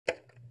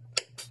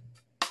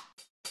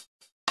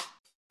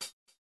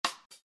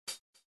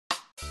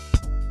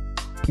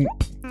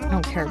I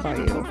don't care about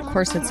you. Of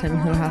course it's him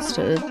who has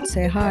to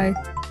say hi.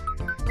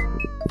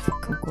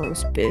 Fucking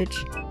gross bitch.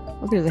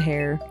 Look at the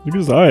hair. Look at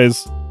his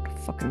eyes.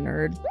 Fucking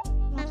nerd.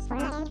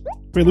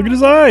 Wait, look at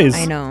his eyes.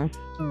 I know.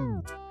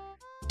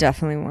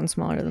 Definitely one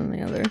smaller than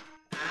the other.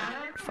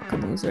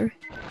 Fucking loser.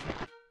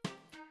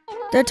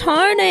 The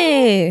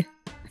tourney!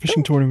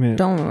 Fishing tournament.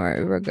 Don't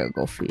worry, we're gonna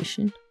go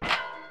fishing.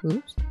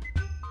 Oops.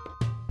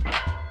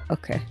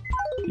 Okay.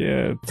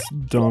 Yeah, it's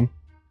dumb.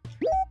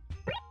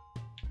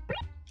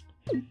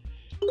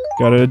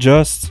 Gotta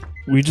adjust.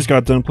 We just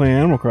got done playing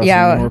Animal Crossing.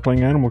 Yeah. And we're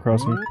playing Animal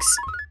Crossing.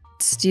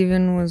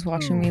 Steven was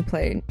watching me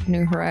play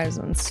New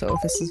Horizons, so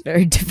this is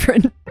very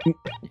different.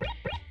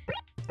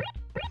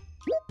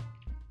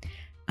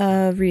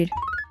 Read.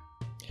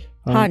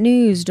 Hot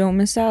news, don't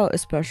miss out. A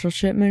special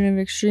shipment of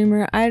extreme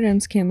rare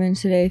items came in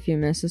today. If you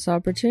miss this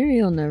opportunity,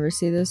 you'll never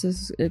see this.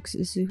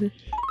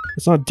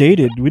 It's not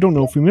dated. We don't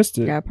know if we missed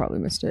it. Yeah, I probably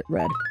missed it.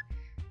 Red.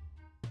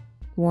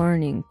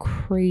 Warning,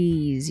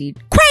 crazy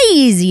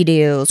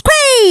deals.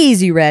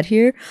 Crazy red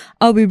here.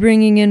 I'll be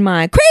bringing in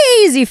my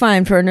crazy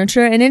fine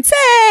furniture and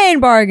insane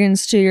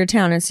bargains to your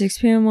town at 6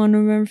 p.m. on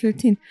November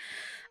 15th.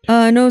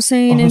 No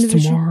saying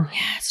individual. Tomorrow.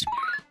 Yeah, it's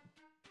tomorrow.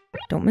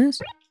 Don't miss.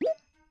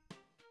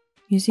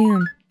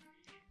 Museum.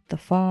 The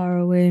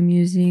faraway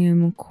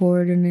museum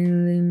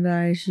coordinated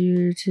invites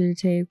you to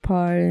take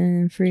part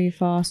in free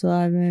fossil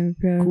library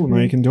program. Cool, now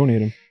you can donate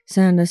them.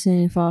 Send us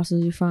any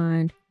fossils you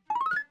find.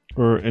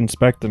 Or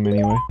inspect them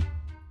anyway.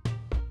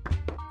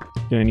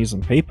 Gonna need some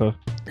paper.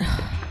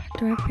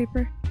 Do I have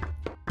paper?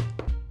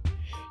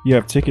 You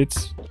have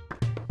tickets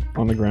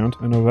on the ground.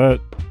 I know that.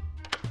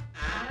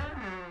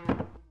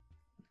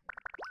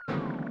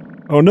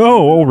 Oh no,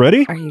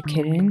 already? Are you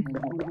kidding?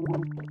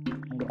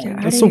 Get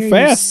out That's of so here,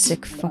 fast. You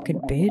sick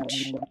fucking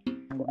bitch.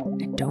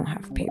 I don't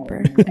have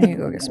paper. I need to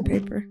go get some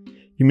paper.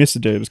 You missed a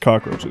day. It was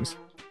cockroaches.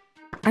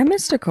 I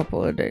missed a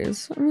couple of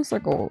days. I missed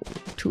like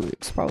 2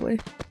 weeks probably.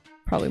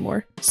 Probably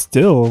more.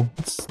 Still,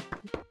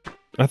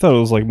 I thought it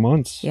was like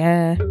months.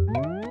 Yeah.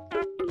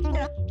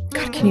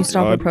 God, can you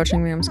stop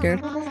approaching me? I'm scared.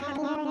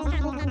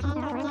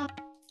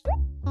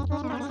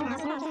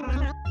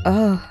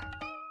 Ugh.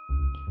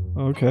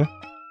 Okay.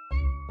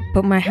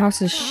 But my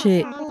house is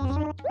shit.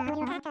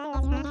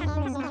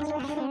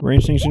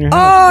 Range things in your Oh,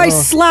 house. I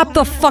slapped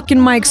the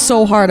fucking mic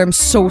so hard. I'm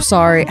so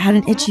sorry. I had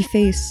an itchy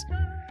face.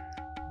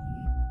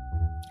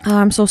 Oh,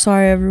 I'm so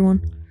sorry,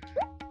 everyone.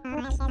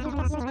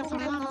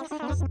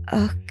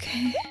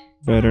 Okay.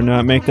 Better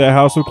not make that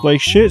house look like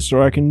shit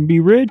so I can be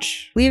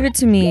rich. Leave it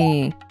to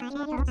me.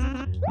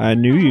 I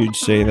knew you'd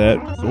say that,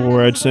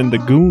 or I'd send the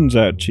goons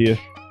out to you.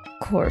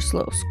 Of course,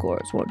 low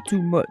scores won't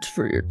do much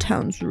for your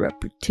town's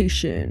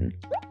reputation.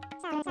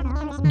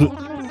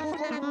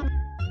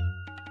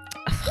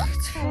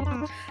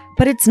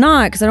 But it's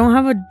not, because I don't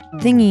have a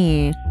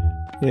thingy.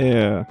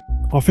 Yeah.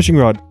 Oh, fishing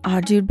rod.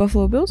 Dude,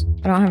 Buffalo Bills?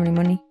 I don't have any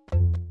money.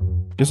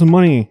 Get some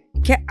money.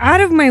 Get out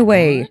of my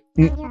way!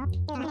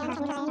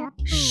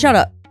 Shut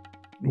up.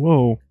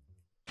 Whoa.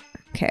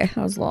 Okay,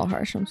 that was a little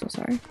harsh. I'm so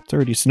sorry. It's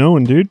already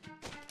snowing, dude.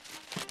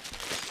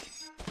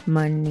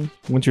 Money.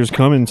 Winter's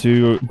coming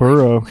to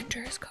Burrow.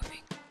 Winter is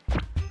coming.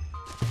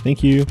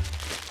 Thank you.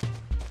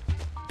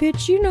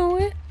 Bitch, you know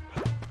it.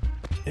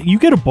 You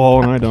get a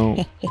ball and I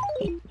don't.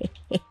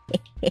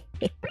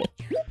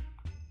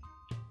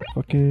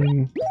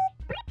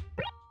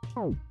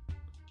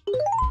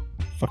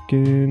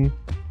 Fucking.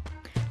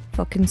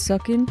 Fucking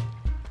sucking.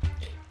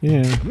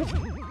 Yeah.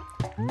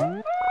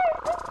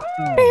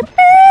 Beep,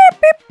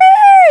 beep,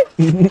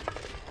 beep, beep.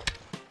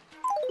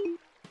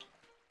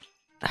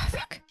 Ah,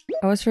 fuck. I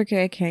always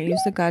forget I can't use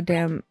the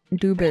goddamn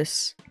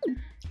Dubis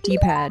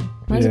D-pad.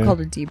 Why is it called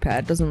a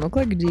D-pad? Doesn't look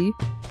like a D.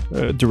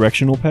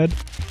 Directional pad.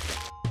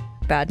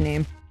 Bad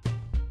name.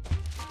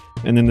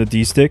 And then the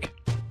D-stick.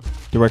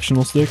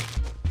 Directional stick.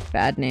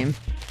 Bad name.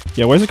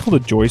 Yeah, why is it called a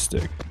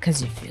joystick?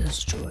 Because it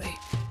feels joy.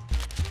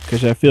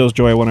 Because that feels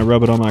joy when I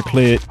rub it on my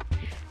clit.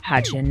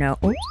 How'd you know?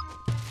 Oops.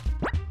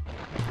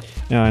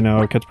 Yeah, I know.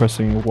 I kept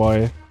pressing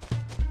Y.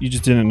 You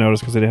just didn't notice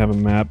because they didn't have a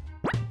map.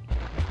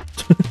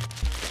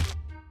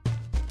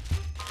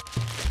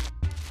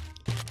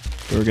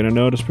 We're gonna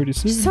notice pretty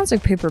soon. Sounds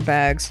like paper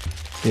bags.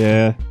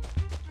 Yeah.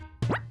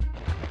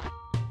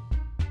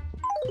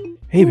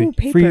 Hey, Ooh,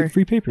 paper.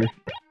 free paper.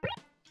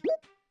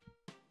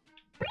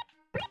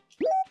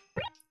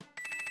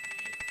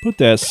 Put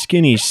that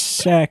skinny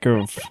sack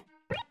of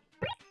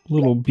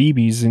little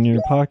BBs in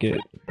your pocket.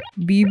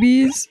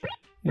 BBs?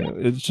 Yeah,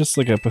 it's just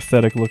like a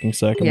pathetic looking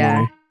sack of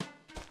money.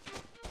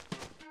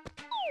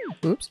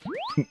 Oops.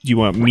 Do you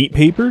want meat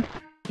paper?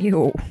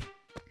 Ew.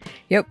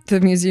 Yep, the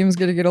museum's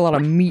gonna get a lot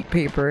of meat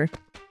paper.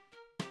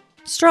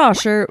 Straw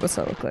shirt. What's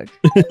that look like?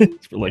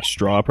 Like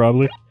straw,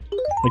 probably.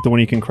 Like the one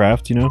you can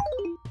craft, you know?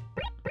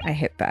 I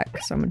hit back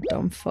because I'm a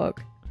dumb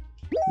fuck.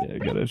 Yeah, I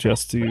gotta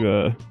adjust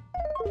to,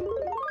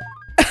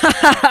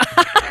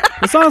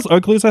 It's not as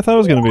ugly as I thought it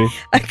was gonna be.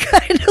 I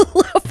kind of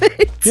love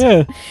it.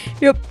 Yeah.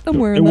 Yep, I'm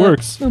wearing that. It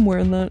works. I'm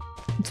wearing that.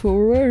 That's what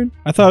we're wearing.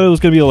 I thought it was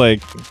gonna be,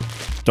 like,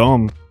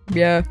 dumb.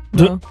 Yeah,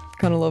 no,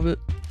 kind of love it.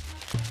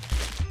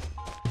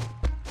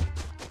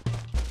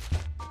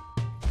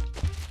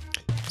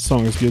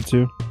 song is good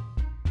too.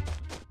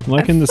 I'm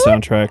liking the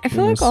soundtrack. I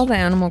feel like all the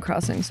Animal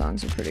Crossing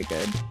songs are pretty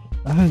good.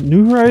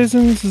 New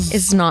Horizons is...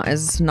 It's not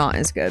as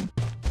good.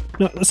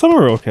 No, some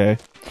are okay.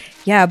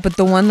 Yeah, but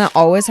the one that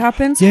always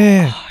happens.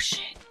 Yeah. Oh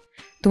shit.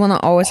 The one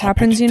that always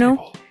happens, you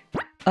know.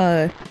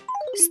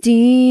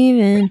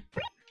 Steven.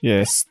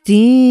 Yeah.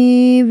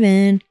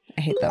 Steven.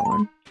 I hate that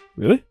one.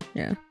 Really?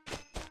 Yeah.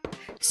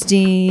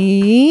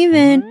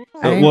 Steven.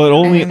 Well, it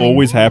only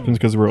always happens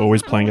because we're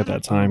always playing at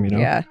that time, you know?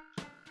 Yeah.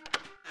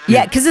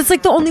 Yeah, because it's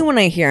like the only one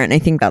I hear, and I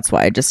think that's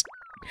why I just...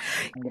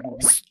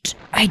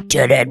 I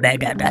didn't mean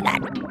to do that.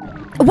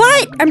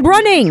 What? I'm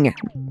running!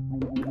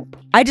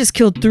 I just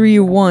killed 3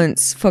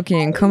 once.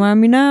 Fucking come at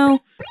me now.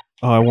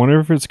 Oh, I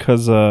wonder if it's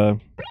because,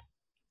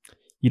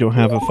 you don't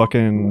have a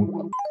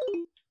fucking...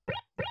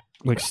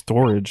 like,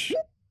 storage.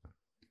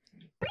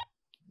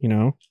 You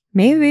know?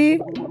 Maybe.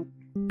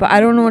 But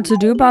I don't know what to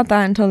do about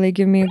that until they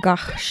give me a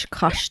gosh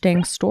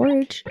dang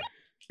storage.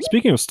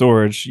 Speaking of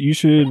storage, you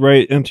should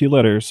write empty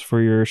letters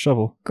for your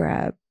shovel.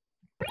 Grab.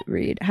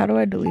 Read. How do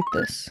I delete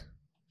this?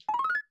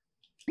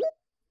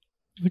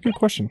 That's a good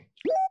question.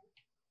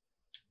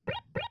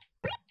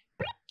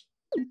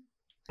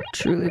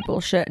 Truly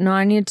bullshit. No,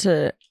 I need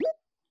to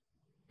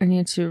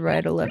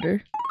write a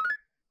letter.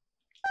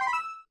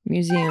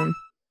 Museum.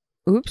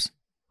 Oops.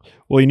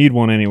 Well, you need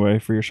one anyway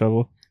for your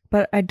shovel.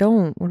 But I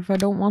don't. What if I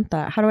don't want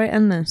that? How do I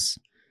end this?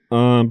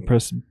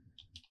 Press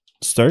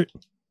start.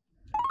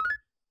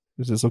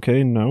 Is this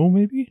okay? No,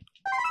 maybe?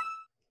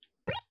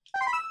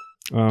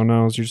 Oh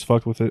no, you just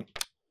fucked with it.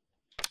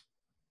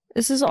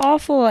 This is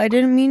awful. I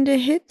didn't mean to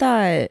hit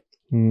that.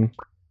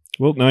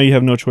 Well, now you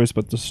have no choice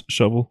but to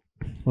shovel.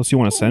 Unless you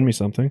want to send me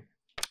something.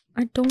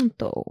 I don't,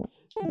 though.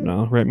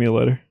 No, write me a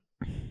letter.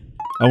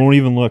 I won't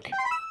even look.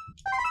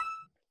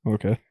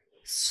 Okay.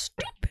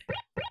 Stupid.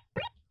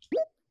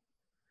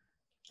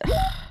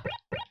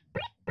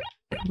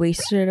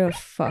 Wasted a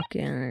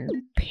fucking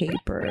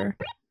paper.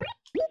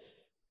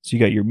 So you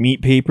got your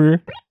meat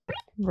paper.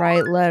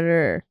 Write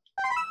letter.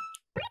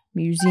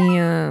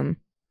 Museum.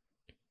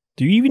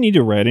 Do you even need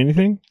to write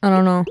anything? I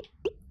don't know.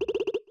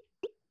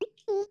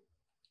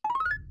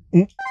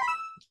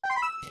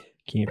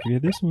 Can't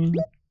forget this one.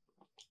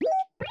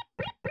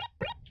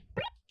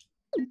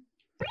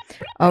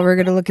 Oh, we're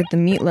gonna look at the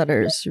meat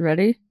letters. You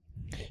ready?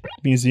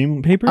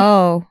 Museum paper?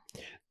 Oh.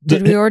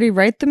 Did we already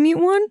write the meat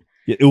one?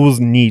 Yeah, it was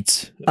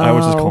neat. I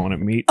was just calling it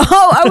meat.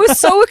 Oh, I was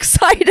so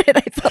excited.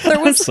 I thought there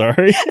was...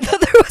 Sorry. I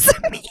thought there was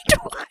a meat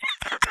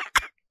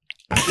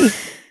one.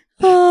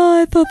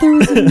 Oh, I thought there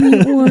was a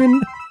meat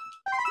one.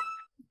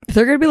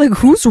 They're gonna be like,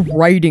 who's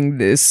writing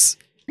this?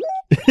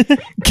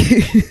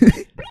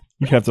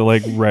 You have to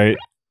like write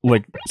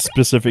like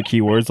specific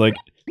keywords, like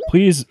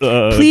please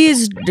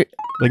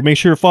like make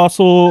sure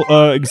fossil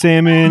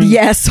examine.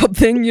 Yeah,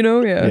 something, you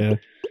know. Yeah.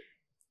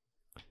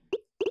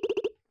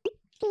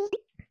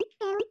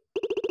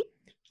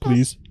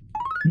 Please.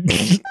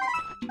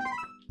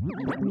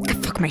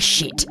 Fuck my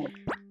shit.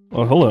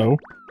 Oh, hello.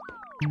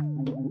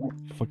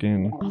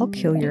 Fucking. I'll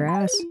kill your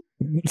ass.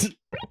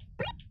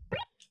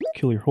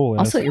 Kill your whole ass.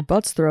 I'll slit your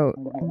butt's throat.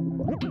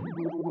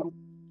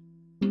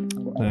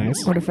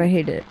 Nice. What if I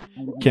hate it?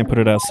 Can't put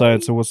it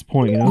outside, so what's the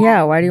point, you know?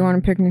 Yeah, why do you want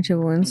a picnic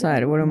table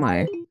inside? What am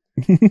I?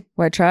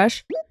 White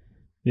trash?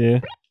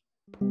 Yeah.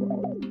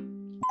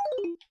 Who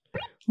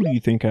do you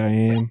think I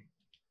am?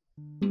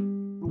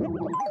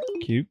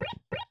 Cute.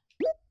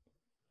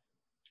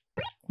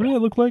 What do I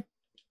look like?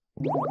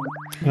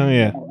 Oh,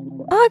 yeah.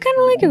 Oh, I kind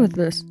of like it with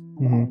this.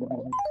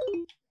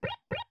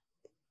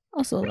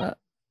 I'll sell that.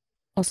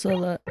 I'll sell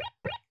that.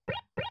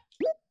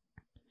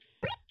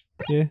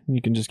 Yeah,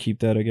 you can just keep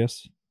that, I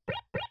guess.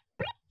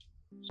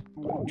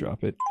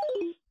 Drop it.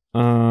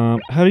 How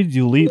do you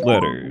delete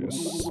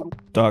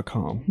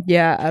letters.com?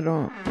 Yeah, I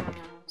don't.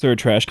 Is there a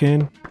trash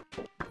can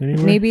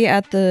anywhere? Maybe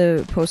at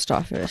the post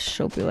office,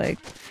 she'll be like,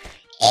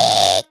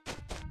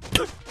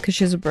 because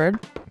she's a bird.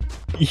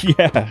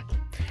 Yeah.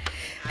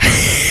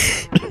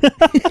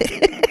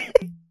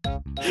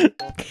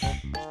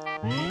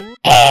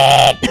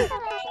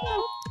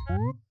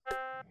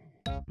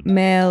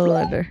 Mail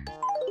letter.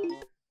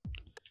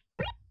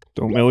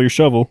 Don't mail your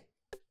shovel.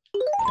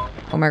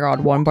 Oh my god,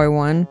 1 by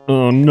 1.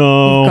 Oh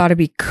no. You gotta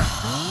be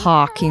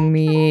cocking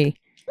me.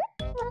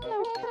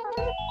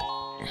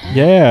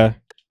 Yeah.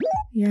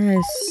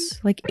 Yes,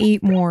 like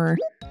 8 more.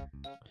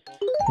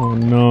 Oh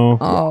no.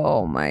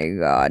 Oh my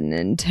god,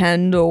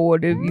 Nintendo,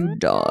 what have you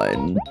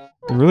done?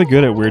 They're really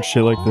good at weird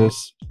shit like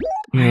this.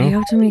 You Why do know? you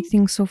have to make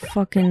things so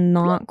fucking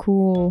not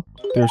cool?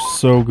 They're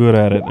so good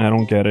at it. I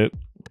don't get it.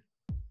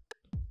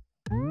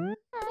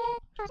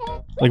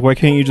 Like, why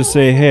can't you just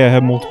say, hey, I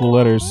have multiple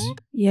letters?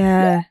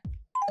 Yeah.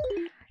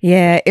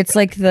 Yeah, it's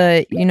like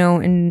the, you know,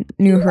 in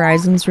New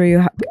Horizons where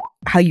you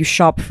how you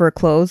shop for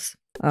clothes.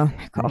 Oh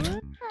my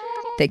god.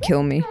 They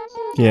kill me.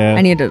 Yeah.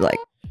 I need to like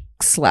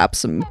slap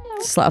some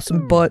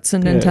butts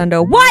in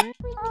Nintendo. What?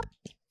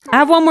 I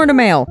have 1 more to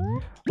mail.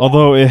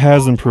 Although it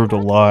has improved a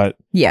lot.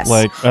 Yes.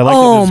 Like, I like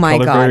oh that my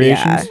there's color god,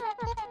 variations. yeah.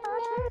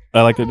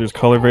 I like that there's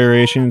color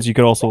variations. You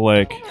could also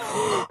like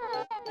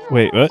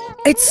Wait, what?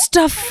 It's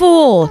stuffed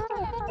full.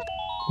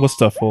 What's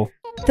stuff full?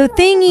 The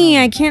thingy.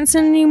 I can't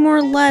send any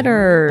more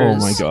letters. Oh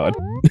my god.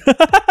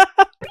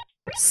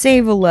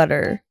 Save a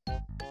letter.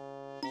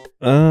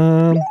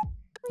 I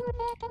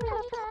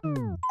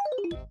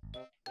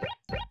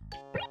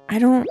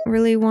don't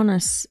really want to.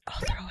 Oh,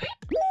 throw it.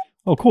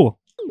 Oh, cool.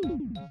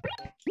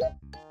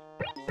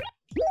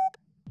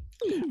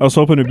 I was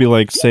hoping it'd be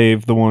like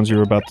save the ones you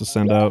were about to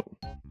send out,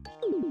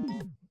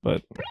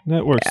 but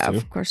that works Yeah, too.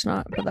 of course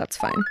not. But that's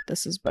fine.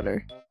 This is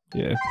better.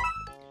 Yeah.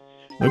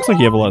 Looks like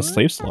you have a lot of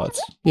save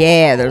slots.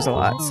 Yeah, there's a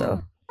lot.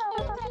 So.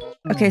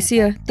 Okay, see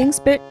ya. Thanks,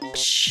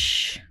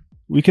 bitch.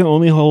 We can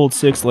only hold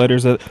 6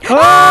 letters at.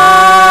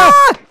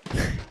 Ah!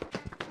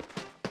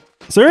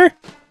 Sir?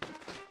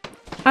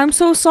 I'm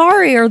so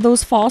sorry. Are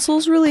those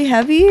fossils really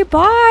heavy?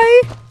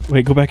 Bye.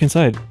 Wait, go back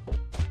inside.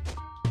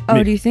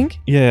 Oh, do you think?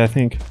 Yeah, I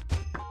think.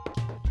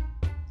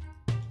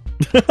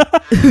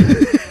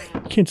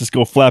 You can't just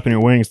go flapping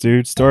your wings,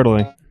 dude.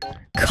 Startling.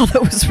 God,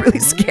 that was really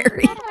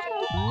scary.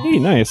 Hey,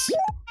 nice.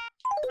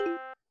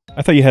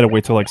 I thought you had to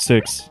wait till like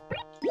 6.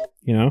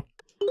 You know?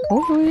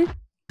 Hopefully.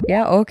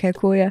 Yeah, okay,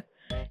 cool, yeah.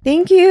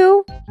 Thank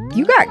you.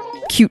 You got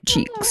cute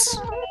cheeks.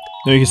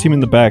 No, you can see him in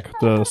the back,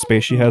 the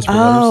space she has for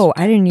Oh,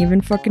 letters. I didn't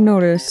even fucking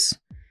notice.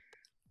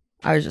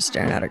 I was just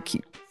staring at her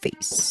cute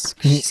face.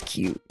 She's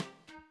cute.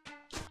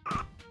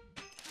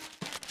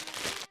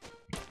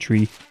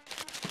 Tree.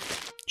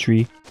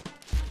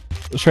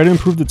 Let's try to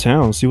improve the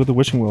town, see what the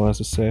wishing well has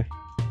to say.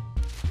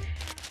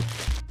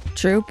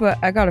 True, but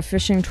I got a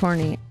fishing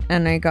tourney,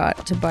 and I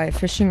got to buy a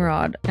fishing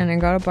rod, and I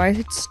gotta buy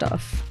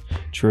stuff.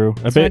 True.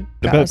 I So I bet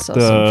gotta sell some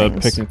the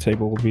things. picnic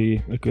table will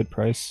be a good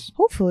price.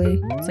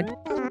 Hopefully. It's like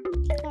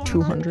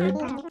 200.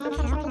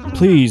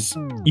 Please,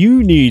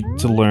 you need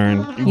to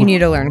learn. You need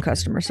to learn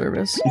customer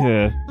service.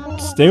 Yeah.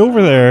 Stay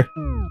over there.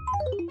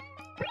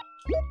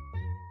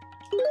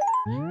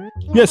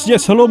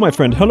 Yes, hello, my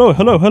friend.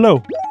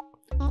 Hello.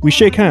 We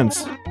shake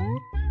hands.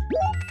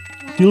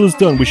 Deal is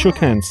done. We shook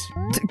hands.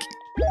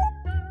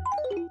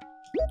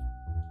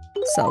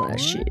 Sell that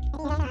shit.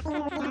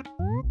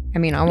 I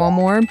mean, I want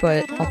more,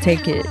 but I'll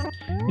take it.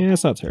 Yeah,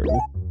 it's not terrible.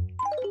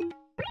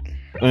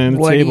 And the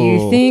What table. do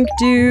you think,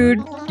 dude?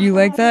 You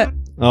like that?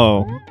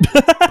 Oh.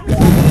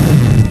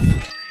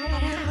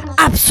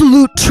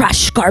 Absolute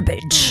trash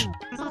garbage.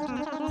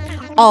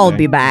 I'll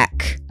be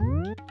back.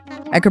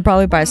 I could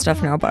probably buy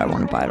stuff now, but I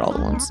want to buy it all at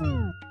once.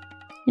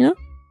 You know?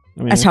 I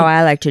mean, That's how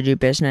I like to do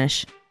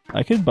business.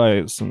 I could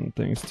buy some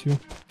things too.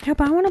 Yeah,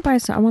 but I want to buy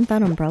some. I want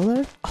that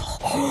umbrella.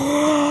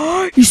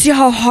 Oh, you see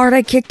how hard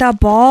I kicked that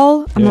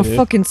ball? I'm Yeah, a dude.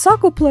 fucking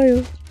soccer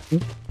player.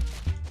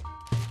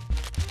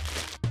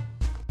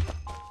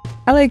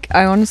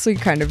 I honestly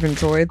kind of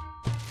enjoy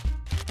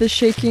the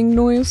shaking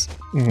noise.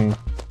 Mm-hmm.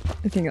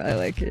 I think I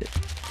like it.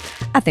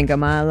 I think I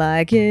might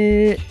like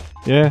it.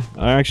 Yeah,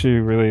 I actually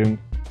really.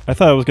 I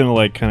thought I was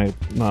gonna kind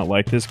of not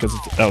like this because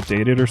it's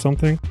outdated or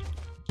something.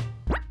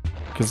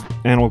 Because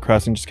Animal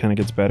Crossing just kind of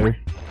gets better.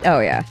 Oh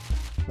yeah.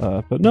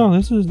 But no,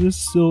 this is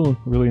still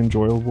really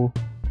enjoyable.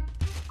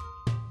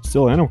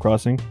 Still Animal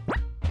Crossing.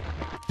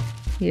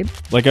 Yep.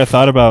 Like I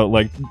thought about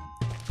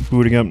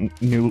booting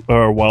up new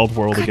Wild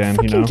World God, again.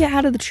 fucking You know. get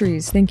out of the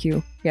trees. Thank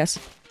you. Yes.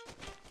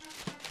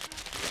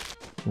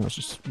 No, it's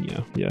just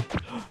yeah.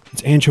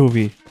 It's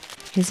Anchovy.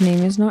 His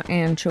name is not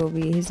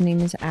Anchovy. His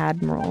name is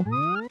Admiral.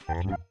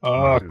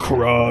 Oh,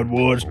 crud,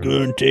 what's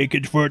gonna take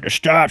it for it to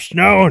stop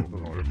snowing?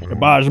 The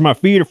bottoms of my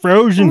feet are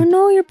frozen. Oh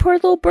no, your poor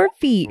little bird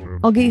feet.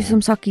 I'll get you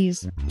some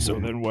suckies. So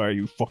then why are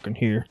you fucking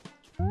here?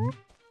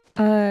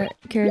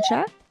 Carrot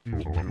chat?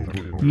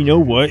 You know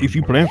what? If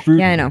you plant fruit,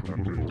 Yeah, I know.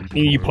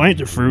 you plant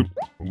the fruit.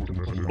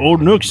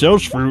 Old Nook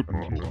sells fruit.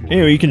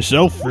 Anyway, you can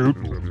sell fruit.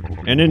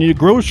 And then it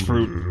grows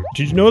fruit.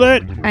 Did you know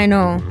that? I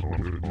know.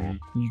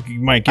 You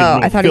might get a Oh,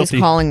 little I thought filthy.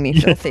 he was calling me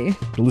Yeah. filthy.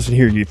 Listen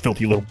here, you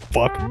filthy little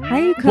fuck.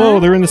 Hi, Whoa,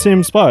 they're in the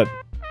same spot.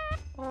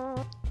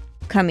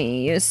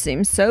 Cummy, you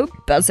seem so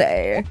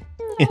busy.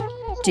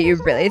 Do you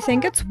really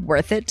think it's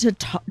worth it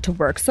to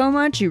work so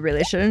much? You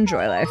really should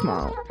enjoy life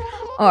more.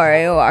 Or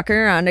are you walking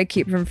around to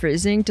keep from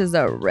freezing? Does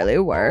that really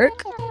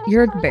work?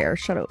 You're a bear.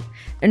 Shut up.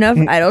 Enough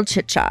idle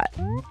chit chat.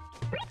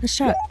 Let's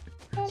chat.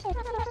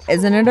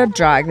 Isn't it a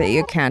drag that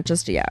you can't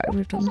just... Yeah,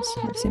 we've done this.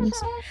 I've seen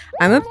this.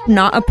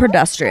 Not a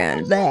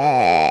pedestrian.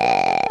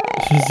 Bleh.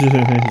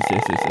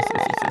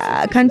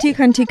 Cunty,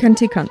 cunty,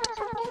 cunty,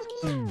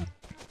 cunt.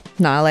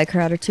 Nah, I like her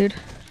attitude.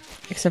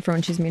 Except for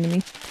when she's mean to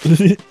me.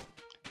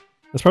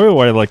 That's probably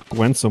why I like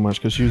Gwen so much,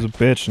 because she was a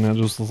bitch, and I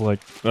just was like,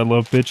 I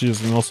love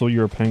bitches, and also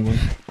you're a penguin.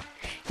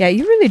 Yeah,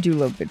 you really do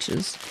love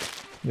bitches.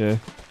 Yeah.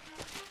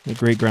 The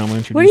great grandma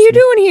introduced What are you me.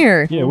 doing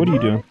here? Yeah, what are you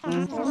doing?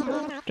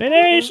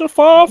 Today's the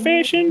fall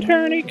fishing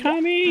tourney,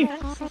 Cummy.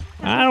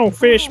 I don't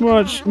fish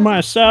much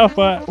myself,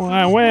 but when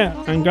I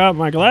went and got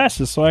my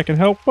glasses so I can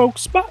help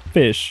folks spot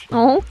fish.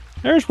 Oh.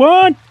 There's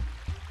one.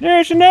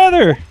 There's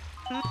another.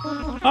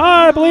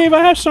 I believe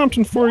I have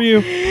something for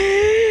you.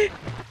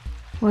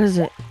 What is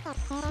it?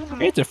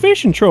 It's a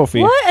fishing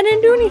trophy. What? I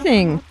didn't do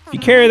anything. If you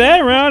carry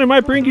that around, it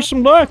might bring you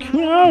some luck. Who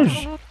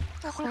knows?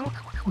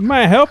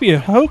 Might help you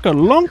hook a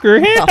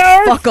lunker. Hey, The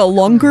Howard. fuck a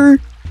lunker?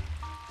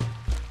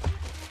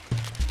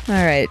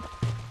 Alright.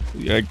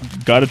 I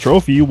got a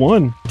trophy. You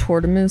won.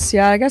 Tortimus.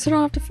 Yeah, I guess I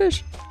don't have to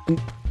fish.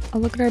 Oh,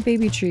 look at our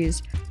baby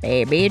trees.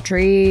 Baby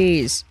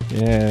trees.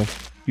 Yeah.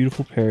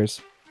 Beautiful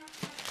pears.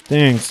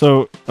 Dang.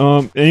 So,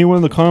 anyone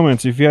in the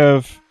comments, if you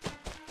have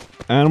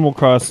Animal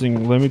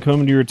Crossing, let me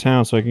come into your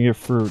town so I can get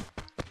fruit.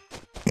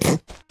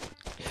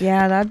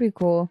 Yeah, that'd be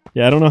cool.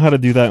 Yeah, I don't know how to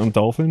do that on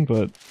Dolphin,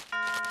 but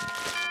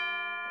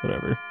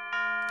whatever.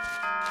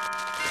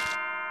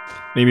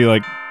 Maybe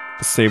like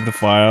save the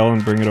file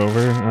and bring it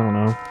over. I don't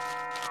know.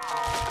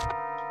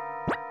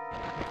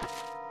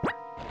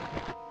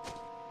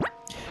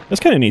 That's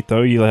kind of neat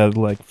though. You had to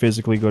like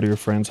physically go to your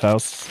friend's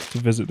house to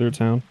visit their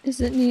town. Is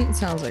it neat? It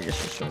sounds like it's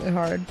just really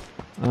hard.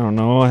 I don't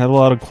know. I had a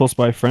lot of close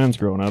by friends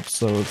growing up,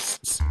 so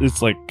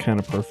it's like kind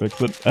of perfect.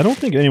 But I don't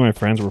think any of my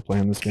friends were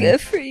playing this game.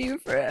 Good for you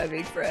for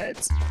having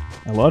friends.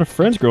 A lot of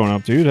friends growing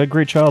up, dude. I had a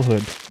great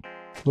childhood.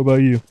 What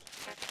about you?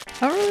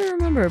 I don't really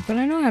remember, but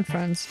I know I had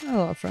friends. I had a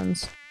lot of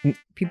friends.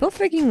 People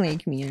freaking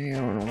like me. I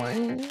don't know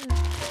why.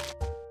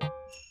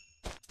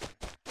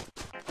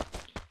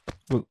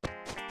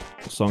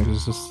 What song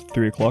is this?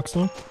 3 o'clock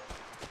song?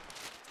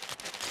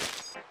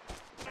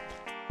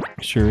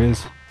 Sure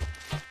is.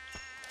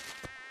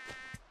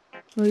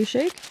 Will you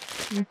shake?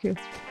 Thank you.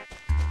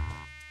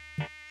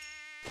 You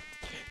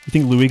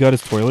think Louis got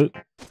his toilet?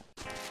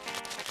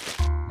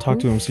 Talk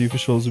to him, see if he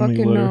shows him Fucking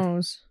any letter.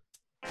 knows.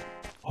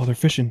 Oh, they're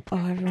fishing. Oh,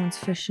 everyone's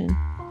fishing.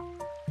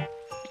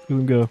 Let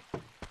them go.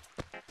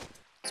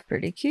 It's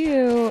pretty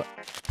cute.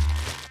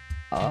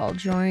 I'll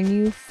join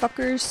you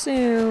fuckers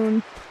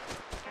soon.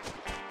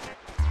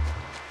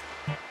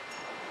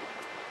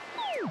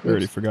 I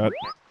already forgot.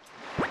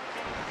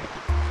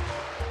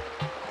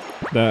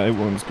 That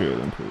one's good,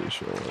 I'm pretty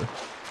sure.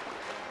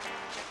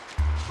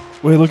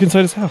 Wait, look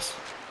inside his house.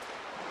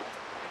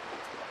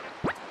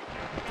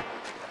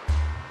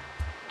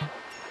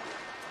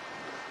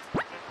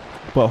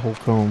 Butthole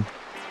comb.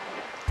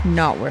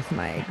 Not worth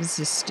my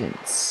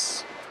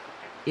existence.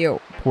 Ew.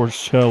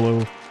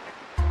 Porcello.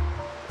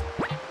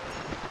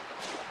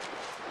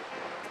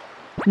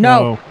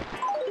 No.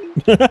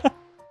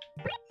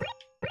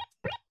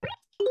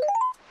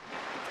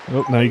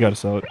 Oh, now you gotta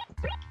sell it.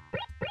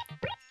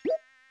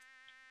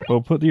 Oh,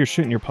 put your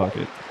shit in your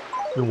pocket.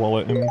 Your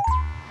wallet, I mean.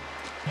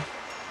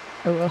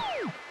 Oh well.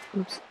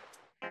 Oops.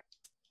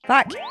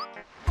 Fuck!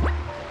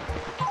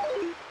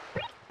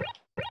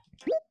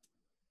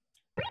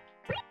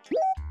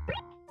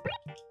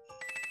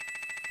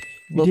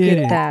 Look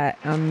at that.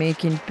 I'm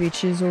making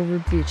bitches over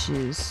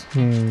bitches.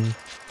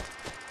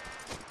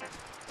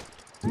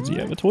 Does he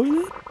have a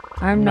toilet?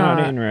 I'm not.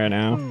 in right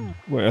now.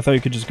 Wait, I thought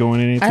you could just go in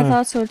anytime. I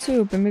thought so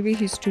too, but maybe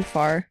he's too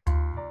far.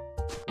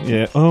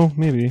 Yeah, oh,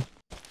 maybe.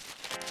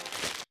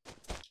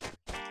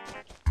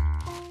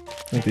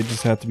 Like they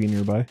just have to be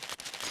nearby.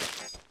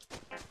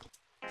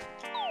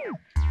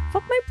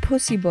 Fuck my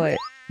pussy butt.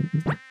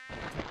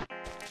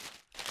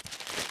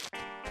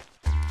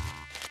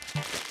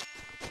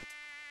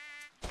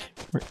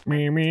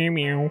 Meow, meow,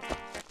 meow.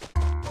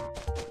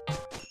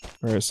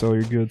 Alright, sell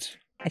your goods.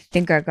 I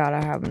think I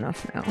gotta have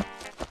enough now.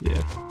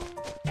 Yeah.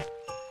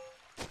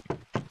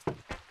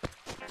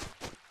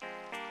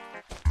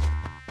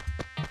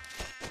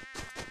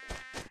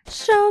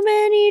 So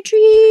many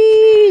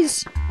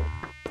trees!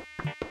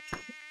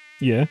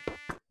 Yeah.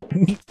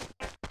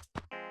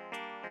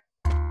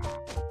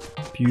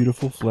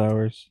 Beautiful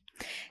flowers.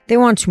 They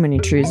want too many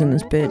trees in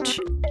this bitch.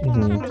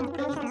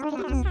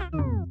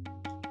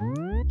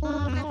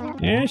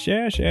 Yes,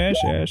 yes, yes,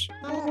 yes.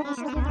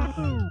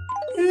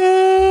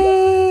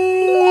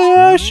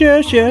 Yes,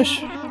 yes,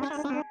 yes.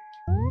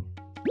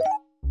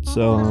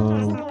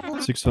 So,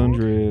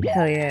 600.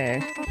 Hell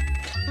yeah.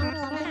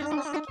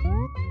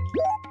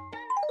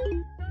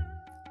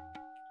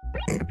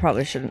 I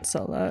probably shouldn't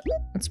sell that.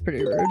 That's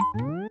pretty rude.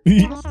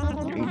 You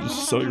gonna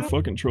just sell your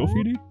fucking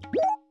trophy, dude?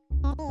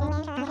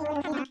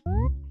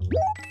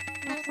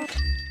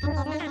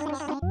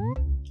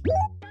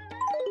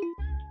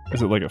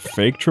 Is it like a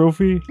fake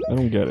trophy? I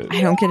don't get it. I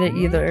don't get it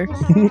either.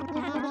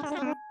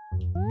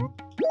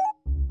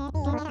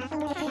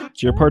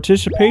 It's your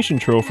participation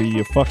trophy,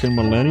 you fucking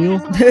millennial.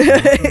 No!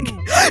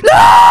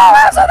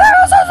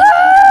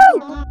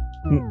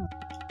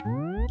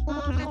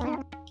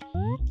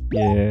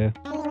 Yeah.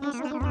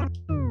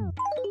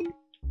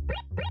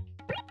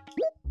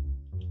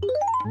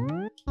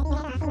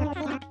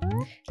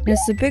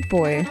 It's the big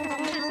boy.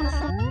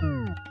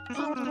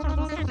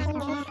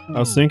 I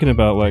was thinking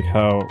about like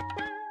how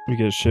we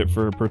get shit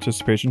for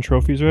participation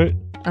trophies, right?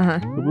 Uh-huh.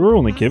 But we were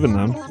only giving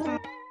them.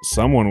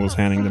 Someone was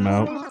handing them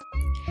out.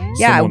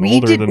 Yeah, Someone we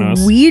older than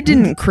us. We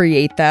didn't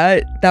create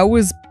that. That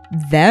was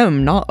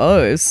them, not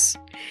us.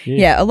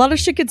 Yeah, a lot of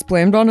shit gets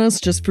blamed on us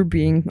just for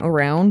being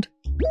around.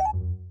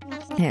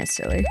 Yeah,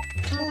 silly.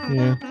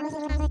 Yeah.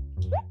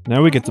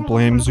 Now we get to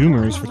blame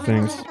Zoomers for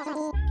things.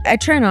 I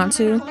try not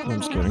to. I'm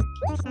just kidding.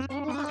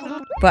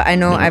 But I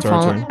know No, it's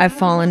our turn. I've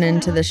fallen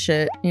into the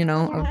shit, you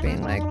know, of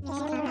being like,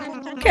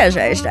 cash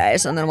ice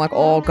dice, and then I'm like,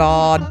 oh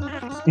god.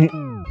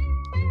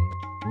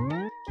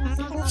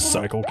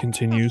 Cycle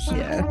continues.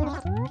 Yeah.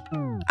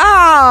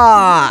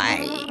 Ah!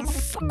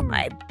 Fuck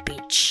my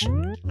bitch.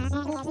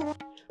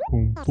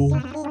 Boom,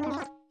 boom,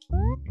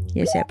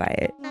 Yes, I buy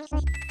it.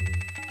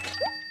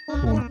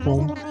 boom,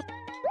 boom.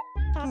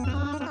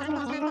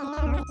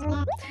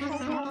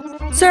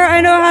 Sir,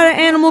 I know how to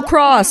Animal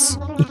Cross.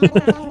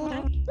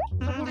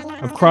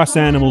 I've crossed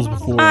animals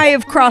before. I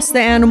have crossed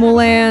the animal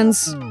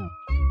lands.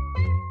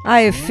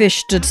 I have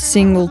fished a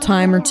single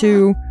time or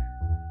two.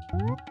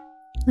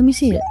 Let me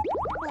see it.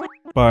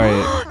 Buy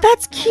it.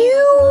 That's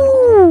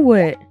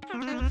cute.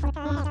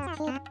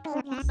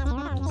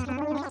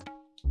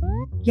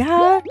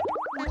 Yeah.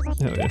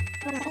 Hell yeah.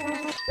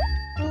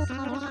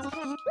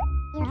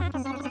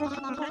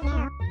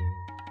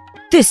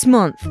 This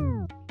month.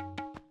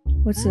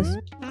 What's this?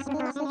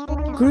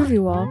 Groovy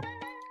wall.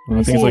 I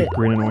me think it's see like it.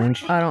 green and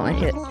orange. I don't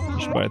like it. You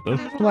should buy it though.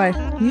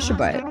 Why? You should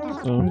buy it.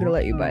 Oh. I'm gonna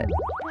let you buy it.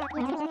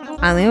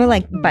 I only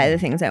like buy the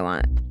things I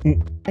want.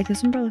 Like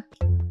this umbrella.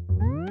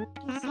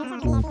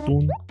 Dun,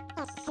 dun.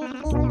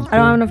 Dun, I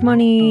don't have enough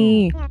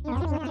money.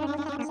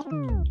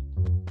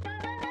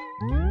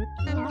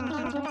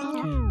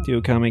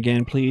 Do come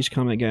again, please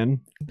come again.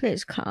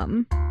 Please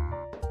come.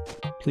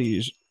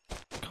 Please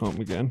come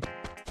again.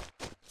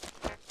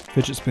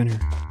 Fidget spinner.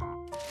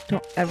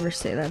 Don't ever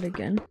say that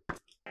again.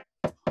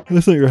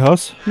 This not your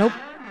house? Nope.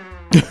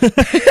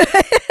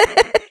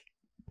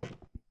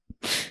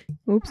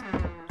 Oops.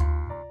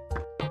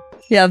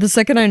 Yeah, the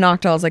second I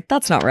knocked, I was like,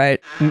 that's not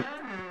right. Is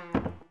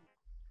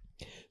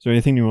there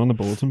anything new on the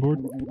bulletin board?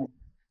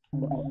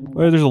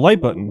 Oh, there's a light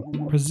button.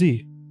 Press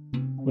Z,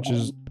 which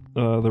is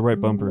the right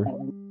bumper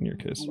in your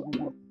case.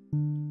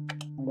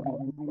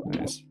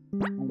 Nice.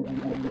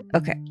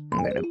 Okay,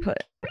 I'm gonna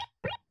put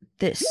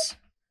this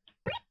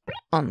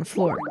on the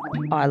floor.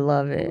 Oh, I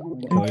love it.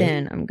 And yeah.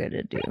 then I'm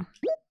gonna do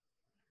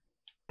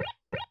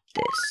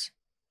this.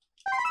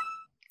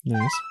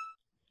 Nice.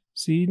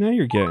 See, now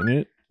you're getting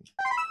it.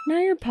 Now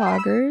you're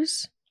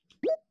poggers.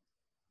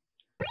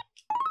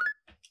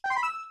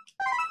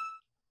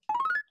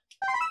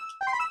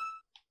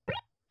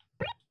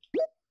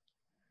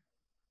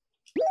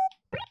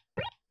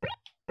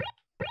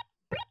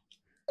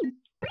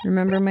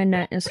 Remember, my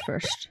net is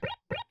first.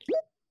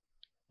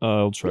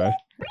 I'll try.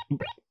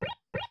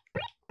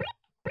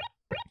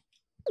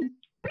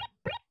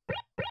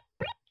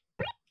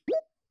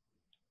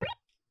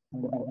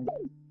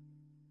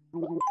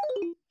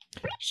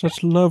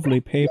 Such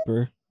lovely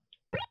paper.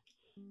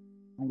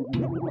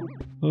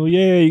 Oh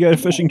yeah, you got a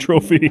fishing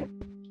trophy.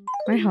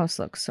 My house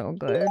looks so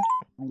good.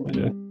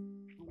 Yeah.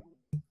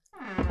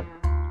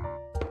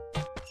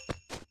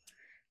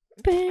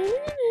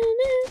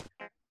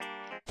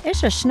 It's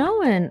just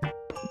snowing.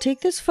 Take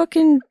this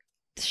fucking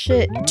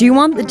shit. Did you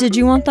want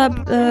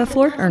that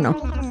floor or no?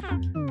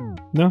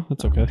 No,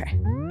 that's okay. Okay.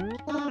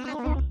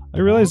 I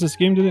realized this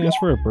game didn't ask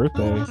for a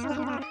birthday.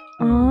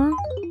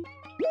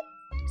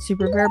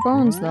 Super bare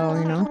bones though,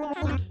 you know.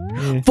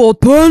 Yeah.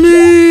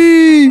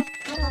 420!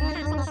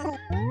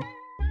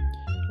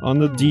 On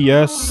the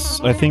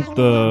DS, I think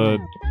the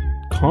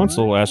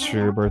console asks for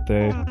your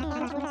birthday.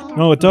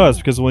 No, it does,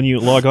 because when you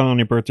log on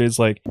your birthday, it's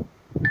like...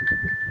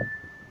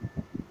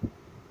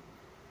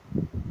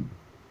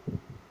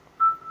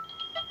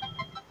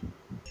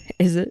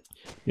 Is it?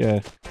 Yeah.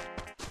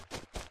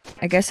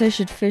 I guess I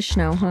should fish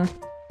now, huh?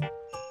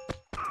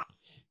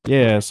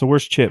 Yeah, so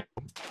where's Chip?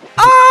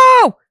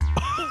 Oh!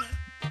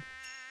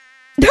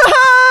 No!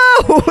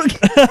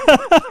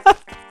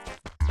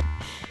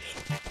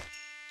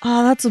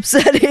 Oh, that's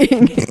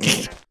upsetting.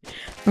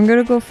 I'm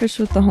gonna go fish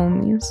with the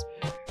homies.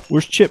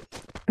 Where's Chip?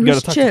 You Who's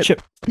gotta talk Chip? to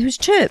Chip. Who's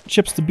Chip?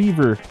 Chip's the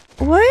beaver.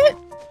 What?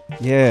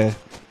 Yeah,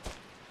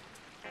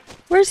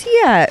 Where's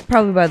he at?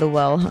 Probably by the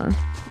well, huh?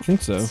 I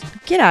think so.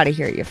 Get out of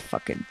here, you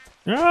fucking...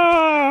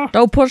 Ah!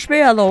 Don't push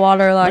me in the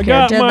water like I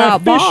got you did my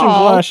that fishing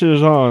ball.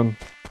 glasses on.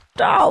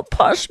 Don't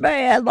push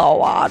me in the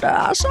water.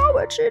 I saw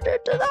what you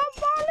did to that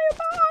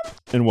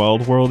volleyball. In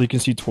Wild World, you can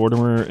see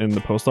Tortimer in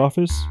the post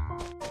office.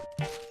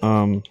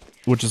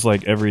 Which is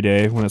like every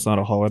day when it's not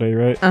a holiday,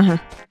 right? Uh-huh.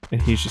 And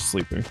he's just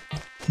sleeping.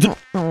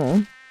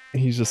 Oh.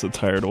 He's just a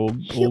tired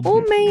old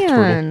Old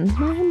man.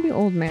 Let him be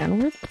old man.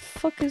 Where the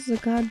fuck is the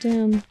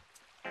goddamn...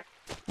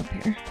 Up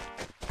here.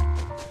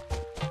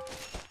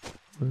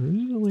 Where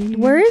is it, lady?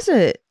 Where is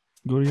it?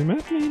 Go to your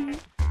map, lady.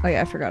 Oh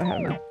yeah, I forgot I had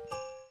a map.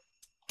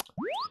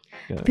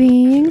 Yeah.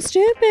 Being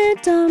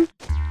stupid dumb.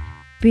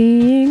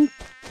 Being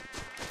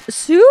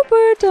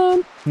super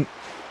dumb.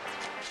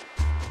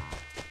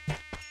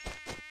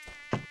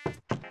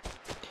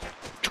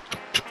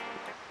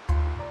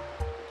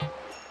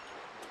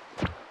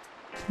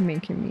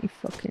 Making me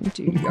fucking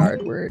do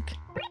yard work.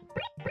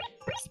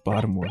 It's the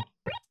bottom one.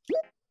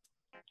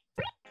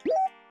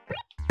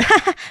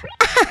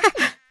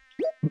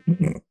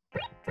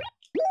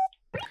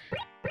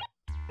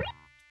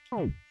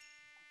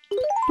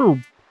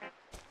 Boom.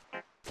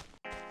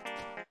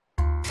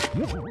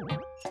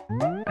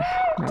 I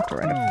have to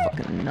write a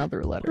fucking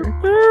another letter.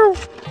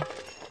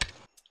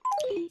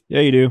 Yeah,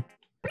 you do.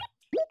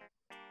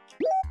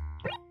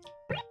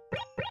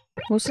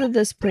 Most of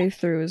this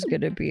playthrough is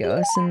gonna be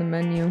us in the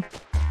menu.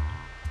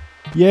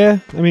 Yeah,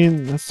 I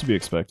mean, that's to be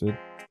expected.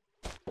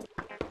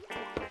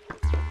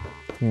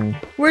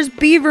 Where's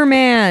Beaver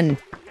Man?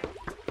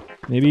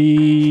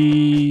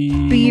 Maybe...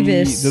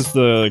 Beavis.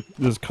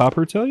 Does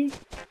Copper tell you?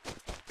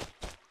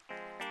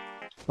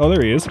 Oh,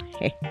 there he is.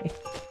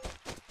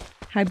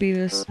 Hi,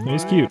 Beavis.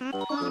 He's cute.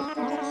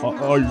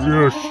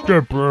 Yes,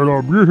 step right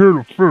up. You hear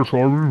the fish,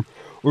 are you?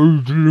 Are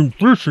you doing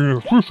fishing?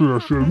 Fishing, I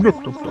said.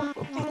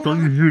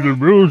 Can you hear the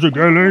rules, the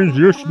guidelines?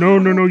 Yes, no,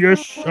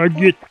 yes. I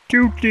get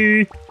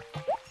duty.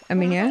 I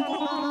mean, yeah.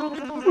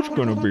 What's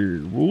gonna be?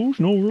 Rules?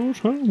 No rules,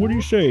 huh? What do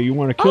you say? You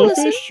want to kill a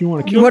fish? You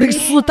want to kill You want a to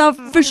fish? slit that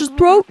fish's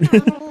throat?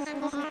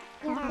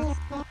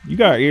 You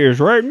got ears,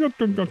 right?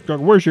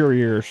 Where's your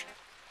ears?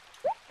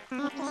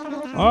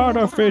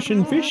 The fish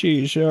and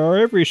fishies are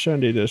every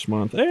Sunday this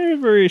month.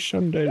 Every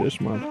Sunday this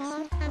month.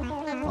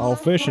 All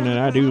fishing, and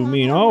I do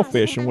mean all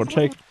fishing, will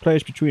take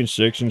place between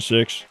 6 and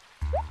 6.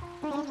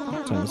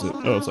 What time is it?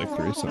 Oh, it's like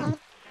 3 something.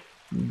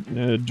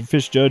 The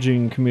fish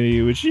judging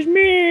committee, which is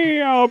me.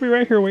 I'll be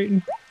right here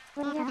waiting.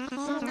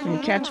 Can you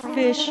catch a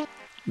fish?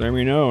 Let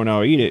me know, and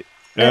I'll eat it.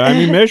 I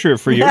mean, measure it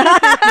for you. Is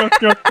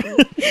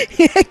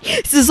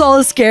this all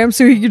a scam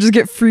so he can just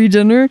get free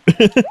dinner?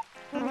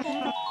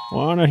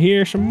 Wanna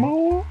hear some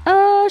more?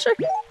 Sure.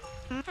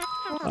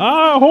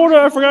 Hold on,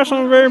 I forgot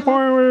something very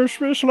important.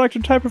 We're select a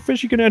type of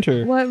fish you can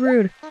enter. What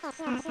rude?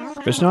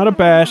 If it's not a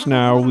bass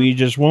now, we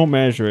just won't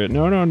measure it.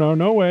 No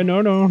way,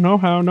 no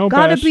how, no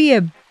Gotta bass. be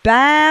a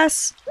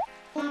bass.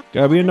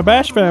 Gotta be in the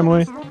bass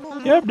family.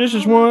 Yep, this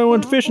is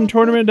one fishing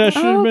tournament that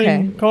should have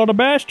been called a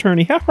bass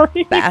tourney.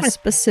 Bass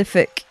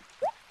specific.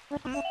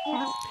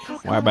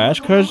 Why bass?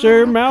 Because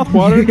they're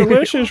mouthwatering,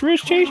 delicious,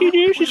 rich, tasty,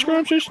 juicy,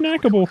 scrumptious,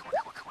 snackable.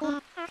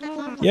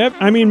 Yep,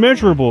 I mean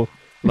measurable.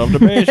 Love the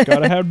bass,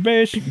 gotta have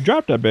bass.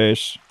 Drop that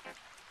bass.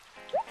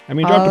 I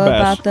mean,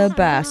 drop the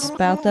bass.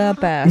 About the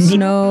bass.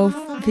 No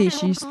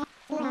fishies.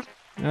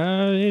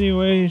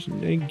 Anyways,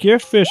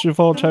 gift fish of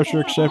all types are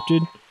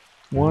accepted.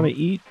 Want to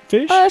eat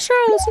fish?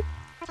 Sure, listen.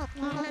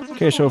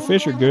 Okay, so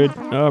fish are good.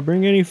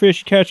 Bring any fish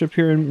you catch up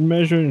here and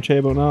measuring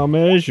table, and I'll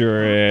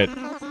measure it.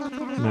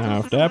 Now,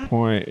 at that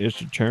point, it's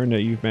determined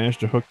that you've managed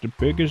to hook the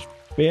biggest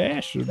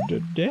bass of the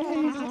day.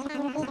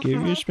 I'll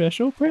give you a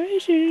special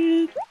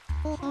present.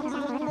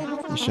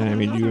 This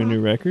time you do a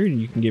new record,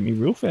 and you can get me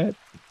real fat.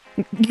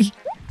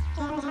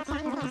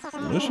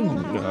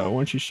 Listen,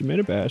 once you submit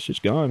a bass, it's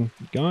gone.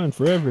 Gone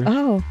forever.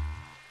 Oh.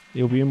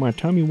 It'll be in my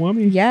tummy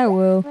wummy. Yeah, it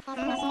will.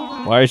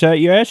 Why is that,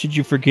 you ask? Did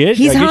you forget?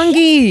 He's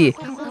hungry.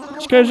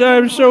 It's because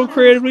I'm so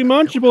creatively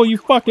munchable, you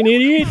fucking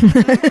idiot.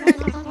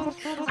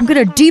 I'm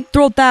gonna deep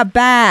throat that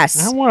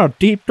bass. I want to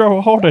deep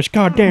throat all this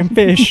goddamn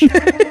fish.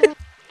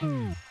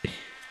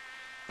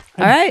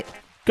 Alright.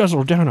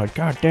 Guzzle down a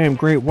goddamn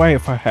great white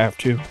if I have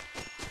to.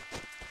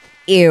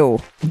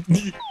 Ew.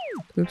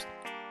 Oops.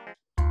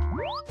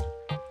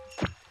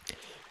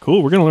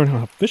 Cool, we're gonna learn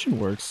how fishing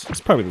works.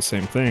 It's probably the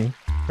same thing,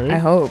 right? I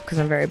hope, because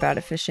I'm very bad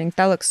at fishing.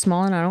 That looks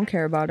small and I don't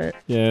care about it.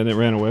 Yeah, and it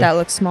ran away. That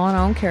looks small and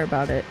I don't care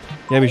about it.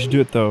 Yeah, we should do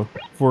it though.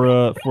 For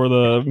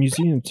the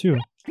museum too.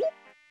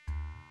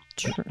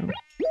 True.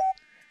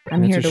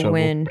 I'm here to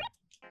win.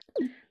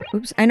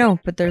 Oops, I know,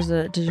 but there's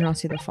a... Did you not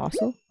see the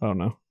fossil? Oh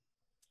no.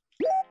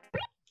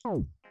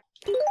 How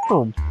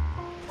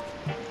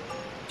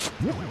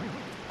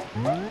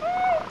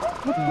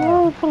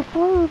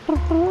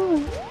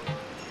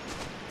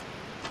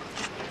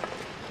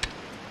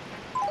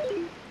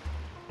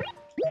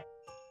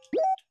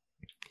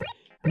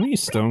many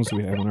stones do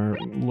we have on our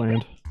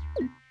land?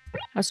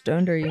 How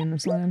stoned are you in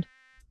this land?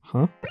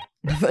 Huh?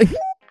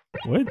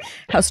 What?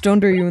 How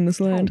stoned are you in this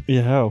land?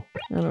 Yeah, how?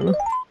 I don't know.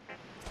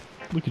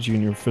 Look at you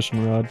and your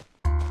fishing rod.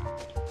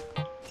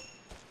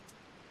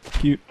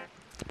 Cute.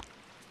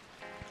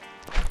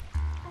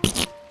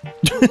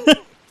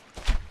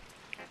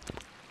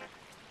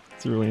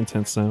 It's a really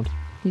intense sound.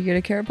 You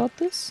gonna care about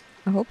this?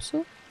 I hope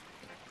so.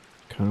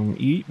 Come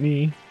eat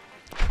me.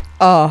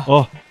 Oh.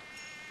 Oh.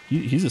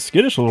 He's a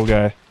skittish little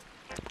guy.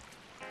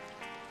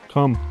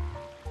 Come.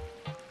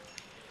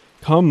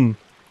 Come.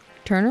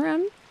 Turn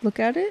around. Look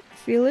at it.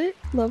 Feel it.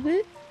 Love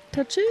it.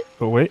 Touch it.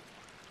 Oh, wait.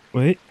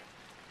 Wait.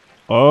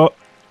 Oh.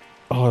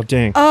 Oh,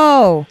 dang.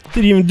 Oh.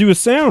 Didn't even do a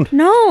sound.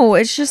 No,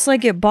 it's just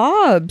like it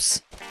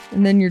bobs.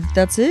 And then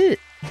that's it.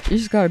 You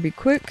just gotta be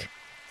quick.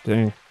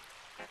 Dang.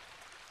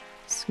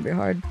 It's gonna be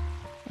hard.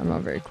 I'm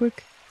not very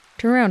quick.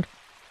 Turn around.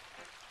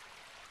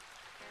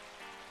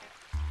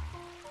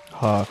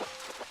 Ha.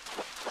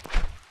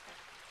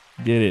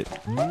 Get it.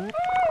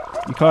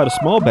 You caught a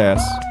small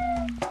bass.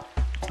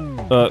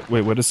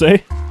 Wait, what'd it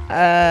say?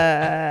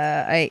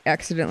 I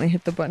accidentally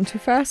hit the button too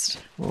fast.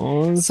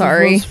 Oh, this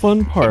Sorry. is the most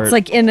fun part. It's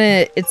like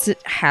it's a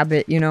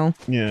habit, you know?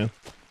 Yeah.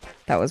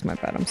 That was my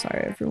bad. I'm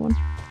sorry, everyone.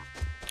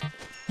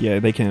 Yeah,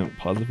 they can't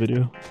pause the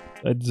video.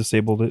 I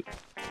disabled it.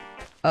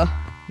 Oh.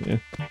 Yeah.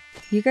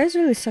 You guys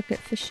really suck at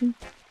fishing?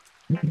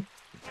 Oh,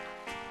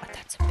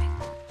 that's a big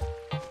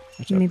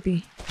one.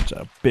 Maybe. It's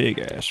a big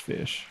ass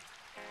fish.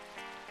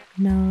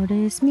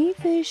 Notice me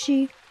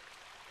fishy.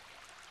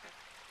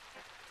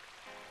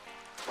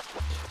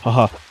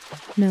 Haha.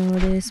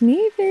 Notice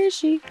me,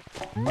 fishy.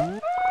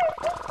 What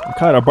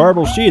kind of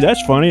barbel sea?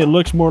 That's funny. It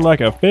looks more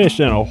like a fish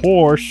than a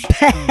horse.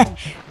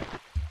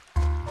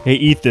 Hey,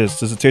 eat this.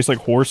 Does it taste like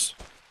horse?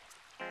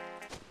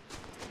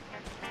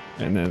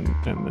 And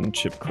then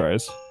Chip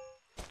cries.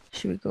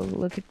 Should we go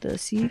look at the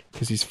sea?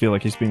 Because he's feel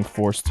like he's being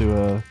forced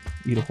to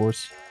eat a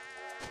horse.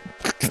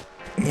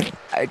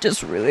 I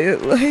just really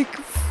like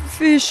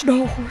fish,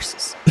 not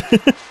horses.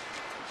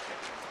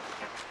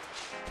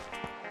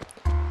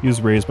 He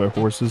was raised by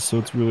horses, so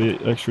it's really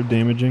extra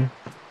damaging.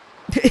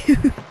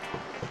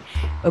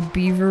 A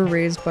beaver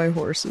raised by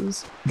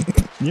horses.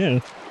 Yeah.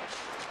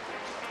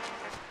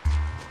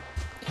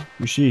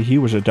 You see, he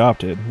was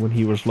adopted when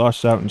he was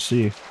lost out in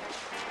sea.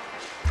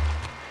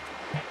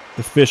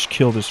 The fish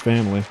killed his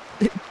family.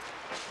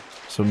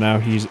 So now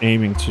he's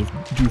aiming to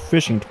do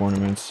fishing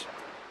tournaments.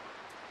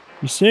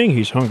 He's saying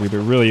he's hungry, but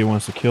really he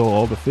wants to kill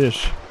all the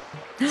fish.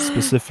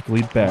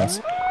 Specifically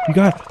bass. I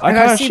got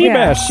a sea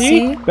bass,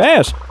 see?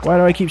 Bass! Why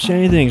do I keep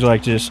saying things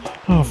like this?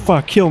 Oh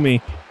fuck, kill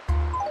me.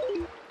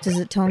 Does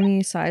it tell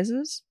me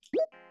sizes?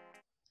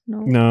 No.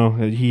 No,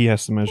 he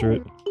has to measure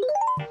it.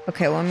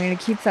 Okay, well I'm gonna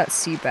keep that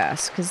sea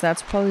bass, because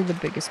that's probably the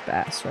biggest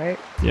bass, right?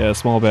 Yeah,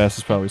 small bass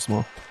is probably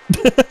small.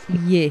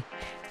 Yeah.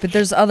 But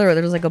there's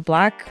like a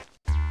black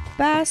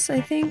bass,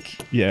 I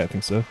think. Yeah, I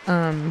think so.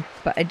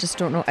 But I just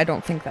don't know. I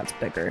don't think that's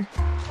bigger.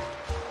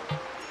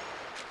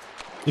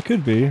 It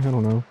could be, I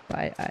don't know.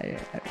 But I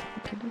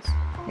don't think it is.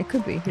 It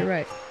could be, you're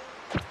right.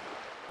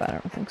 But I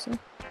don't think so.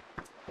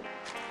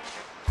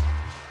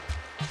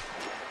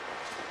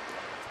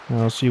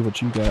 I'll see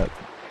what you got.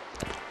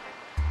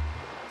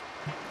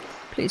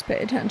 Please pay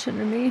attention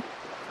to me.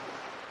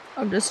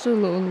 I'm just a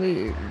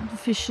lonely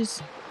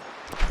fishes.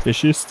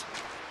 Fishist?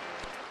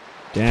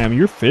 Damn,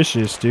 you're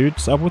fishist, dude.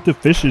 Stop with the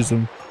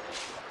fishism.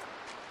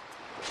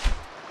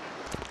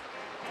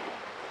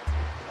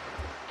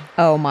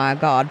 Oh my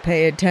god,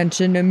 pay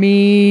attention to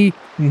me.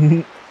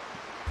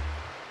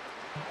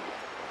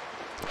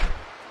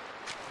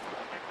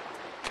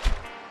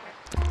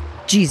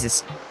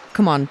 Jesus.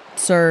 Come on,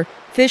 sir.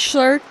 Fish,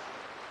 sir.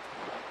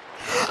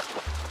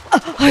 I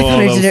thought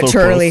I did it too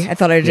early. I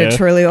thought I did it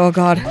too early. Oh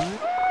god.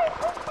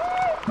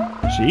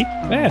 See?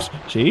 Bass.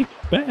 See?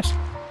 Bass.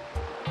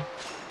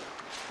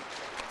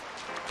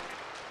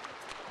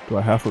 Do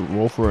I have to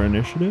roll for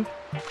initiative?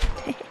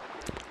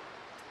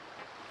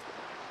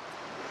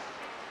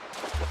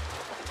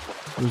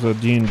 There's a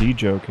D&D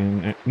joke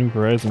in New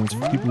Horizons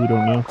for people who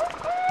don't know.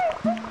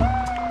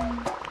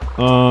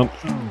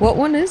 What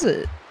one is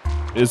it?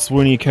 It's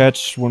when you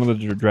catch one of the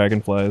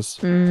dragonflies.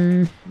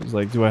 It's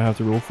like, do I have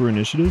to roll for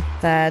initiative?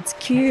 That's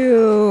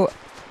cute.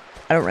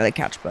 I don't really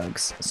catch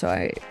bugs, so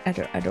I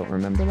don't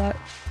remember that.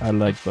 I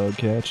like bug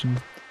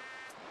catching.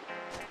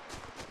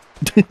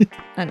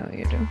 I know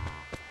you do.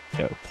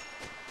 Yo.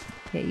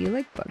 Yeah, you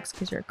like bugs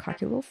because you're a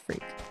cocky little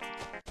freak.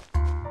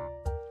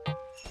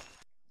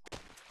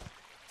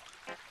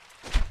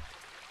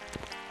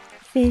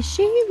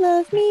 Fishy,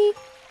 love me.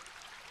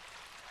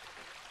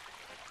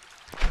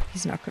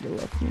 He's not gonna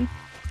love me.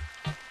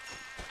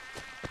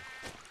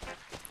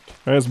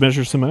 Alright, let's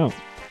measure some out.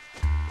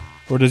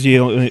 Or does he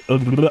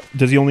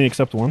only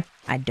accept one?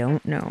 I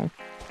don't know.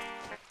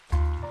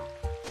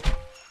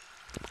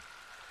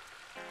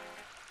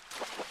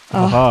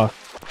 Aha.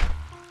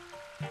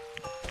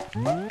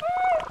 I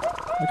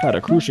got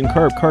a crucian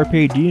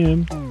carpe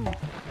diem.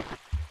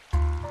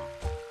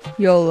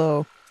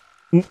 YOLO.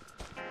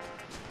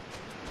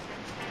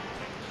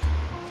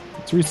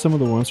 Let's read some of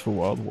the ones for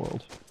Wild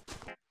World.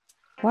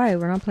 Why?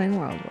 We're not playing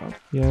Wild World.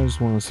 Yeah, I just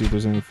want to see if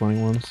there's any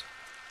funny ones.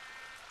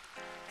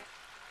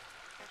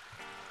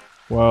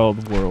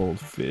 Wild World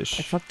I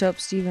fish. fucked up,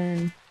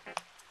 Steven.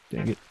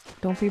 Dang it.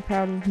 Don't be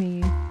proud of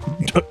me.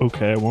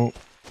 Okay, I won't.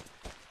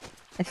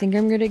 I think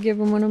I'm gonna give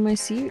him one of my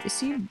sea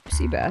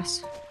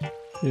bass.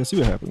 Yeah, see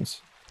what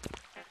happens.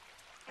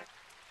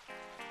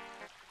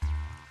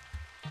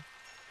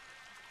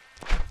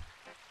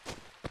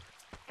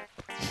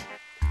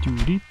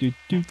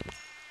 Do-dee-doo-doo.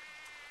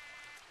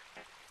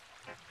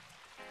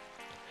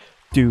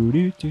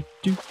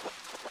 Do-doo-doo-doo.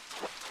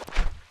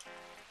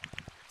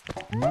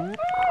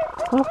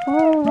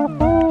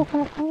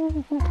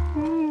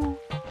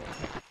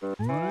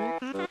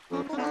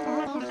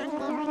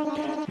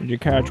 Did you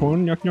catch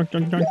one? Yuck, yuck,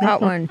 yuck, yuck,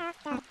 Caught yuck. one.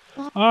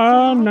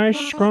 Ah, nice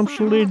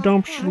scrumptially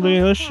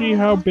dumptially. Let's see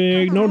how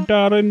big. No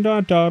dawdling,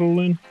 not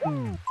dawdling.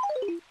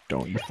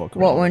 Don't you fucking.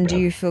 What one do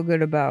you feel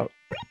good about?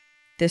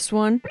 This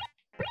one?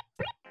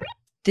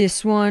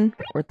 This one?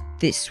 Or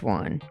this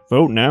one?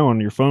 Vote now on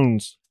your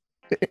phones.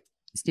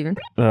 Steven?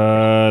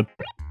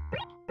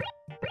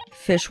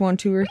 Fish 1,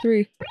 2, or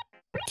 3?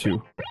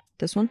 2.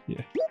 This one?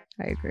 Yeah.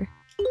 I agree.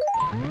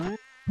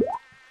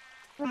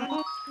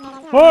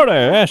 Oh,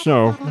 that's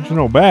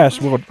no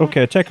bass. Well,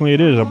 okay, technically it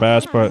is a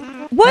bass, but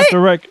What? that's the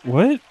right.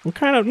 What? What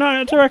kind of?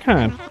 No, it's the right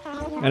kind.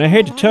 And I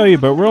hate to tell you,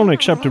 but we're only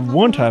accepted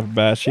one type of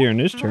bass here in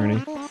this tourney.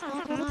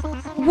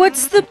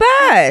 What's the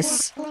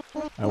bass?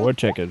 I would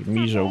take a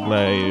meso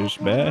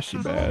glazed bassy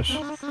bass.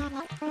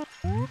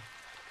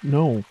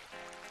 No,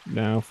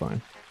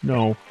 fine.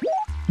 No.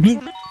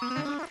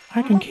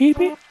 I can keep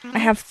it? I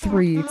have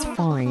 3. It's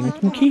fine. I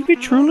can keep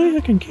it, truly?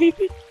 I can keep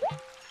it?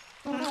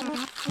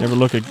 Never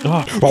look at...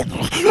 Oh.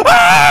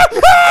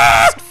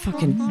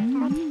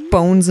 Fucking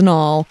bones and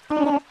all.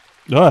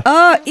 Ew.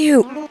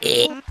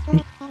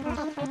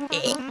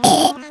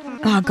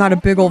 Oh, got a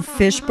big old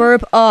fish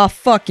burp. Oh,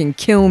 fucking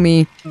kill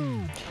me.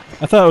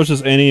 I thought it was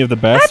just any of the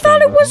bass. I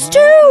thought it was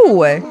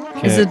too.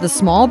 Is it the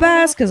small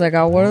bass? Because I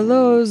got one of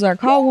those. I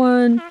caught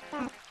one.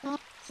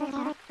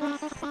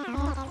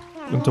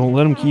 And don't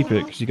let him keep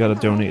it, because you gotta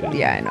donate it.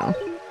 Yeah, I know.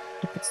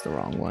 It's the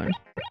wrong one.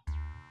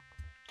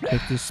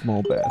 Take this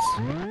small bass.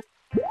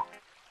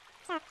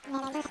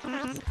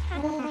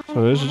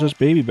 So this is just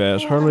baby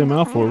bass. Hardly a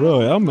mouthful,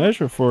 really. I'll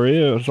measure for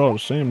you. It's all the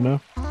same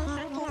now.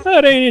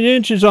 That ain't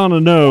inches on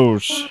the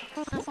nose.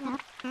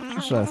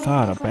 Just what I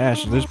thought. A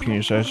bass of this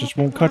penis size just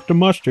won't cut the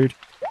mustard.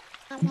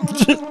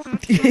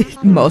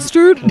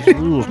 Mustard? As the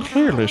rules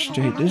clearly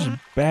state, this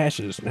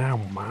bass is now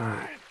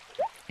mine.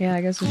 Yeah,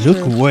 I guess it's Look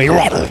true. away.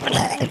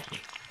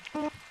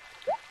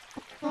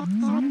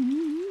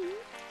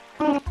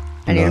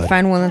 I need to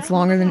find one that's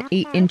longer than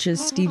 8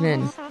 inches,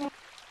 Steven.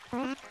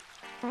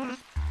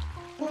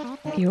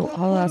 Ew,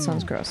 all that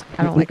sounds gross.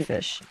 I don't like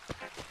fish.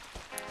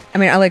 I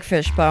mean, I like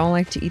fish, but I don't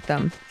like to eat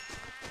them.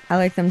 I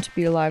like them to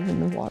be alive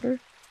in the water.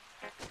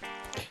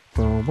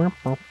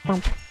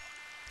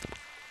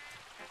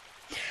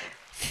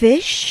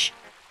 Fish?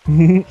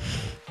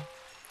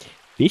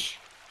 Fish?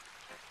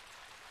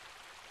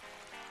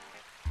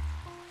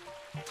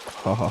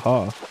 Ha ha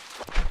ha.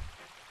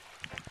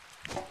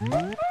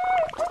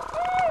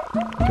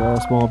 Got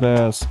a small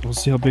bass. We'll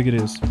see how big it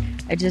is.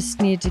 I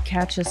just need to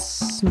catch a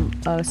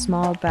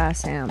small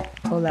bass amp.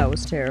 Oh, that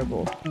was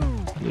terrible.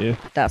 Yeah.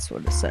 That's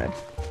what it said.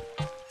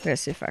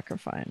 Let's see if I can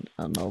find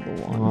another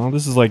one. Oh,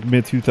 this is like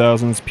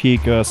mid-2000s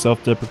peak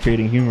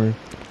self-deprecating humor.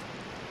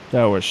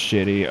 That was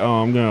shitty.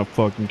 Oh, I'm gonna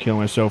fucking kill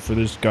myself for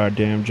this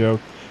goddamn joke.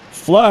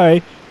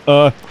 Fly?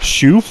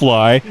 Shoe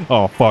fly?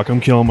 Oh, fuck,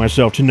 I'm killing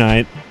myself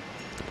tonight.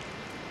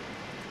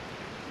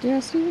 Yeah,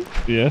 Steven?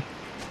 Yeah.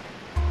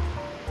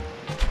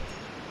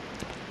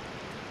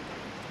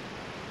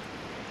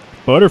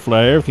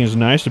 Butterfly, everything's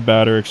nice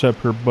about her except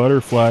her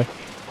butterfly.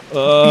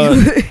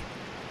 I'm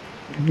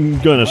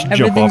gonna jump off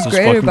Everything's this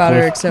great fucking about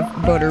her cliff. except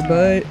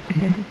butterbutt.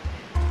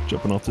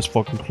 Jumping off this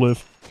fucking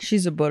cliff.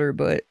 She's a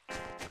butterbutt.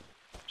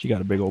 She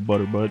got a big old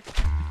butter butt.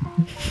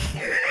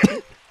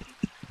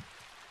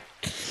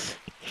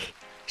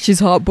 She's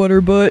hot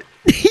butterbutt.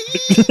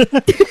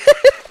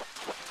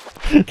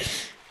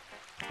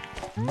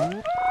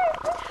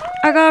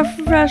 I got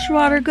a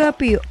freshwater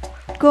guppy.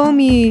 Go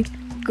me,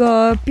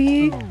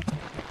 guppy.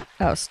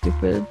 Oh,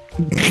 stupid.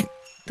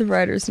 The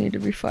writers need to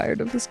be fired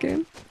of this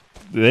game.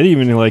 They didn't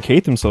even like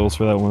hate themselves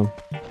for that one.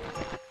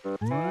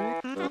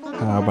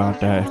 How about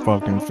that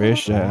fucking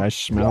fish? I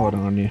smell it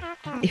on you.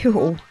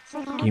 Ew.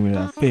 Give me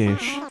that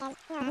fish.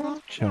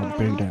 See how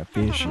big that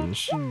fish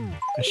is.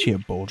 I see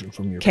it bulging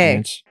from your 'Kay.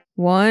 pants.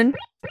 1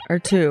 or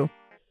 2?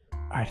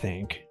 I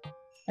think.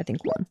 I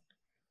think 1.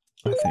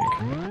 I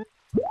think.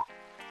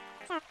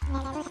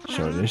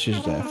 So this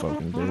is that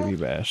fucking baby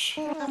bass.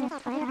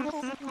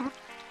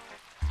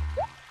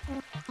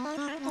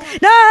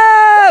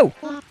 No!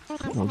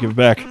 I'll give it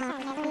back.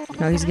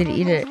 No, he's gonna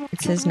eat it.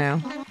 It's his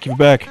now. Give it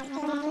back.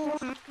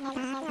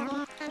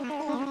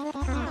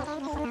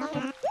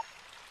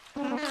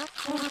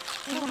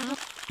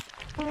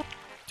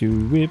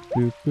 Do it,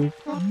 boop, boop.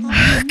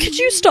 Could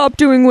you stop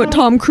doing what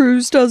Tom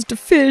Cruise does to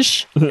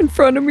fish in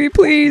front of me,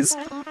 please?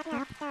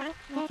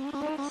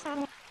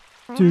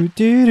 Do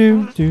do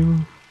do do.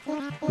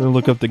 We'll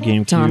look up the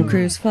GameCube. Tom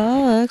Cruise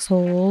fucks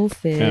whole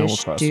Animal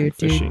fish. Crossing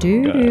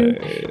fishing,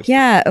 guys.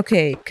 Yeah,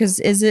 okay, because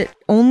is it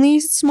only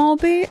small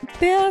bass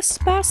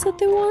that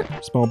they want?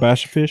 Small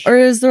bass fish. Or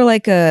is there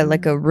like a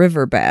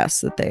river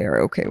bass that they are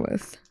okay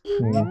with?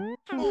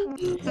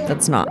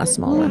 That's not a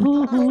small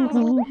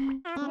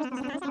one.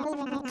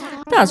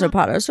 That's what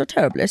Potter, so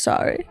terribly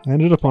sorry. I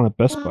ended up on a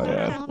Best Buy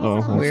ad.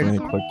 Oh, I Weird.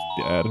 accidentally clicked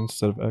the ad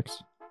instead of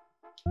X.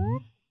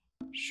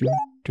 Shoot,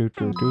 do,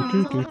 do, do,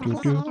 do, do, do,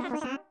 do.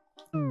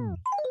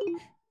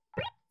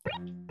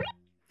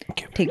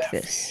 Give me Take that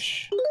this.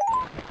 fish.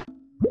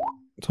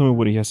 Tell me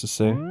what he has to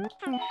say.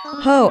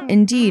 Oh,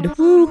 indeed.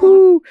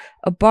 Woohoo!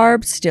 A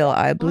barb still,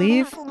 I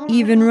believe.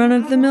 Even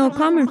run-of-the-mill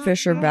common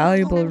fish are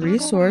valuable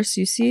resource,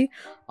 you see.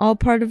 All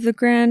part of the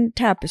grand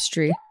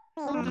tapestry.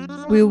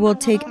 We will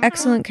take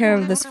excellent care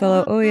of this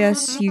fellow. Oh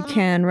yes, you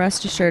can.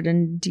 Rest assured,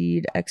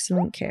 indeed,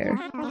 excellent care.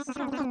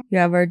 You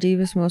have our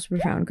deepest, most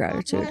profound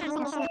gratitude.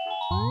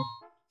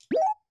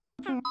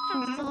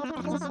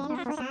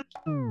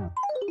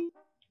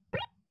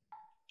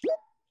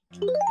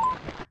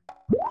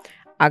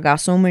 I got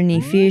so many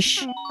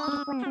fish.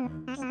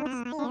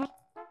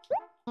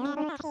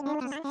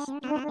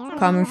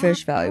 Common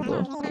fish,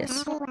 valuable.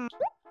 Yes.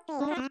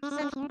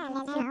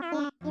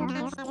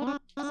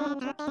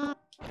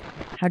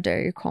 How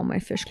dare you call my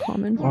fish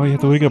common? Oh, you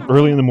have to wake up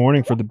early in the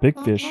morning for the big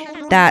fish.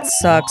 That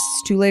sucks.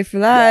 It's too late for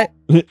that.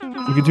 We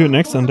could do it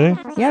next Sunday.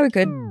 Yeah, we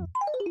could.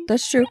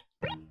 That's true.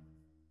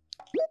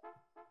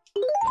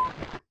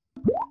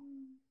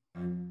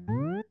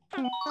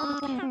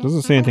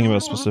 Doesn't say anything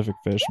about specific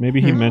fish.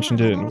 Maybe he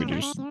mentioned it and we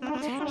just...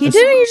 He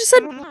didn't. He just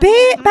said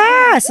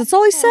bass. That's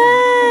all he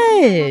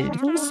said.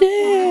 He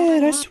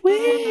said, I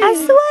swear. I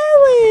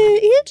swear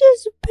it. He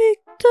just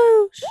picked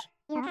those.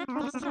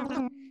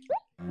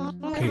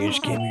 Okay,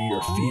 just give me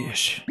your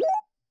fish.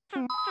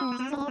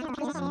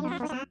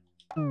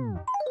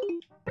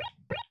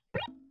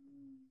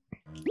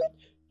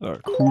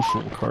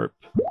 Crucial carp.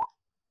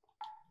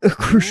 A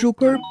crucial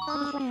carp?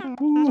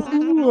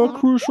 Ooh, a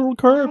crucial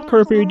carp.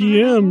 Carpe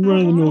diem.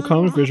 Run-of-the-mill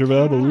common fish are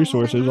valuable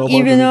resources.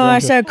 Even though I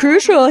said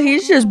crucial,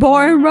 he's just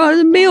boring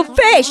run-of-the-mill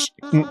fish.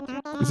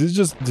 Does he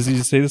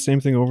just say the same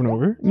thing over and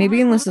over?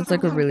 Maybe unless it's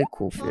like a really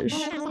cool fish.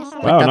 Wow,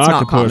 Like, that's an not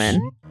octopus.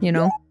 common, you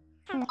know?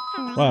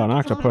 Wow, an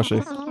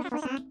octopusy.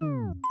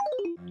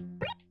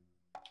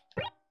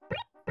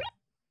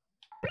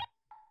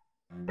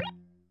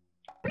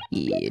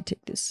 Yeah,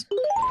 take this.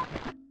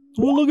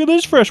 Well, look at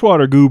this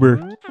freshwater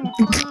goober.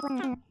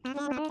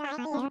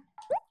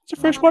 It's a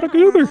freshwater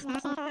goober.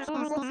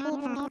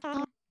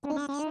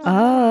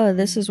 Ah,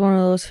 this is one of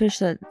those fish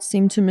that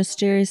seem to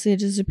mysteriously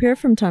disappear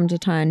from time to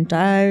time.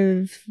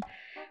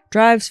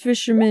 Drives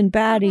fisherman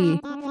batty.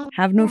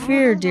 Have no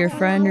fear, dear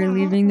friend. You're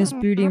leaving this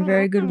booty in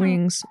very good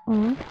wings.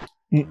 Aw.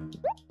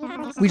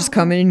 We just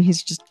come in and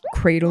he's just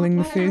cradling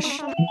the fish.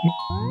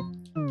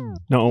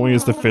 Not only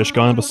is the fish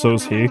gone, but so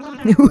is he.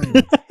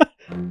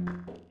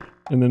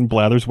 And then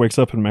Blathers wakes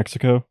up in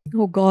Mexico.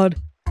 Oh god.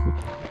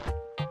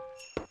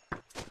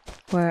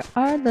 Where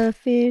are the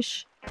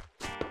fish?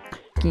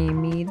 Give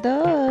me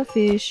the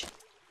fish.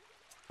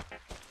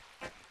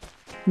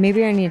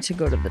 Maybe I need to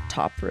go to the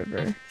top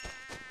river.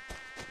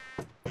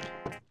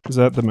 Is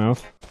that the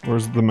mouth? Or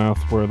is it the mouth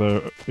where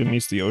it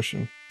meets the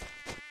ocean?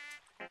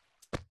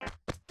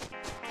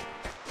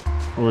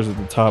 Or is it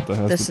the top that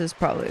has This is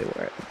probably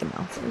where the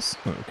mouth is.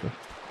 Oh, okay.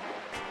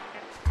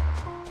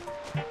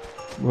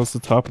 What's the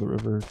top of the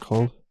river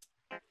called?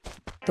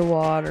 The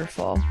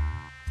waterfall.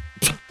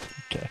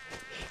 Okay.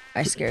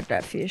 I scared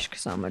that fish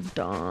because I'm a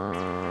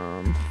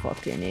dumb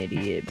fucking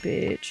idiot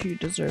bitch who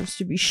deserves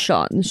to be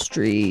shot in the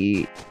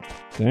street.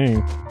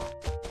 Dang.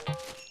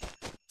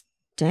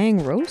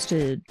 Dang,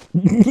 roasted.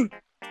 Look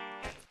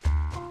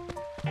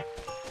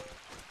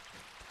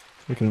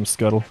at him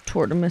scuttle.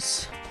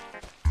 Tortimus.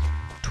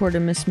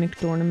 Tortimus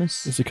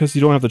McDortimus. Is it because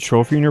you don't have the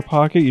trophy in your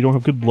pocket? You don't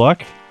have good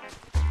luck?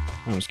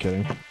 I'm just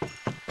kidding.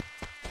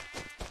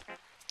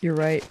 You're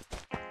right.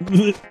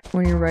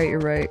 When you're right, you're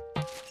right.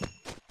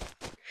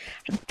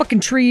 Fucking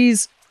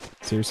trees.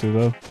 Seriously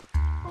though.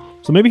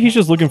 So maybe he's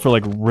just looking for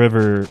like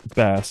river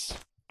bass.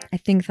 I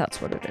think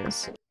that's what it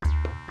is.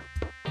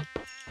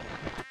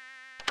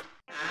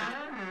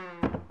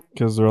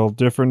 Because they're all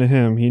different to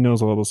him. He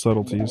knows all the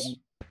subtleties.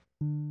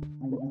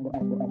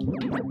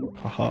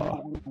 Haha.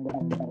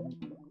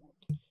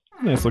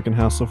 Nice looking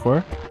house so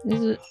far.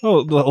 Is it?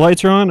 Oh, the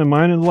lights are on and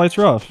mine and the lights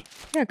are off.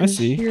 Yeah, I because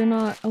see. you're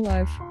not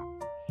alive.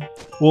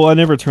 Well, I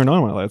never turned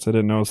on my lights. I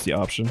didn't notice the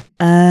option.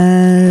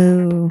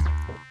 Oh.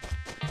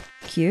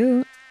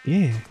 Cute.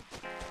 Yeah.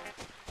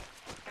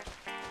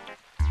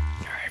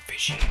 Alright,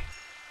 fishy.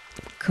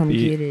 Come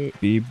get it.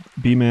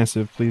 Be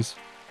massive, please.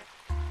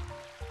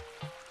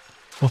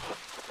 Oh.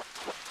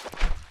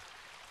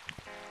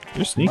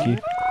 You're sneaky.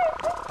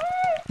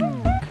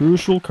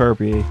 Crucial carpe.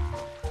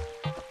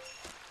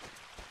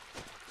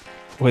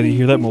 Wait, do you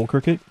hear that mole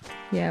cricket?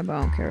 Yeah, but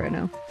I don't care right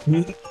now.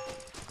 This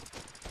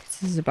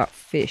is about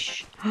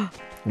fish. I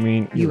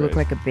mean, You you're look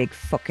right. like a big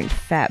fucking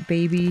fat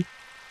baby.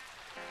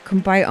 Come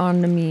bite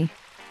onto me.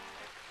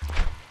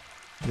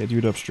 Yeah, do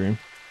it upstream.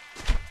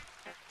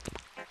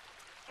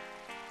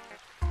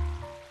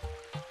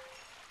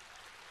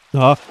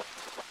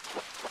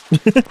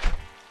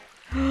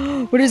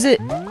 What is it?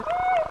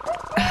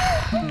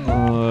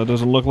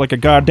 Doesn't look like a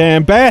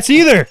goddamn bass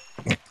either!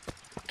 God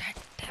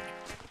damn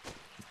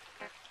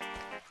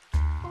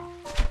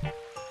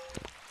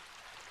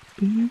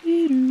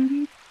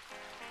it.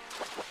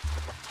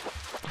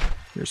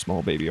 You're a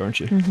small baby, aren't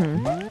you?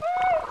 Mm-hmm.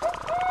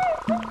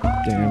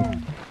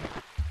 Damn.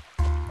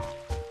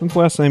 When's the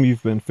last time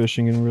you've been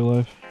fishing in real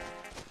life?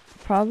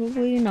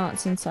 Probably not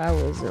since I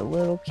was a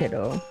little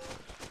kiddo.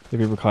 Have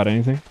you ever caught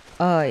anything?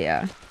 Oh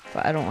yeah,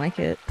 but I don't like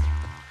it.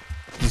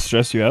 Does it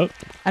stress you out?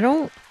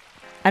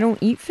 I don't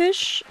eat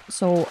fish,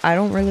 so I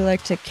don't really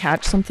like to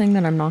catch something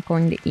that I'm not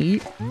going to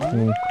eat.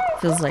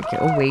 Feels like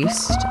a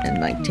waste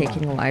and like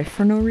taking a life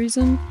for no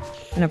reason.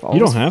 And I've always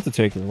You don't have to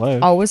take your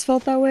life. always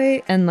felt that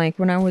way. And like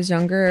when I was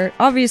younger,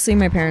 obviously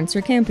my parents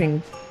are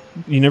camping.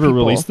 You never people.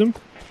 released them?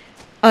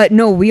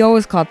 No, we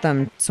always caught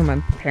them so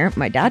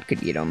my dad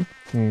could eat them.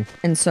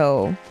 And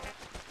so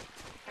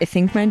I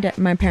think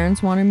my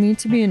parents wanted me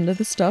to be into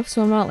the stuff,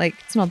 so I'm not like,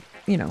 it's not,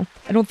 you know,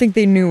 I don't think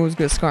they knew it was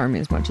going to scar me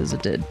as much as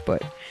it did,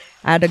 but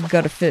I had to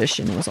gut a fish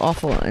and it was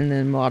awful, and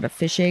then a lot of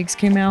fish eggs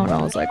came out and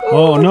I was like,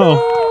 Oh, no.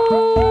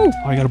 no!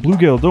 I got a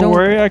bluegill. Don't Don't-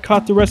 worry, I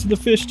caught the rest of the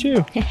fish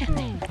too.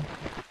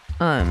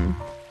 And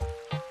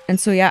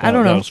so yeah, I That-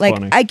 don't that know, was like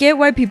funny. I get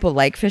why people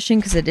like fishing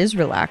because it is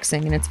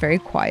relaxing and it's very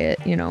quiet,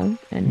 you know,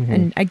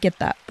 and I get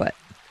that, but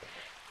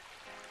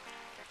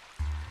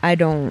I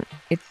don't.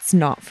 It's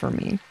not for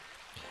me.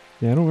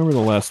 Yeah, I don't remember the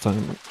last time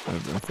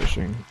I've been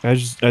fishing. I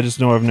just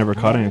know I've never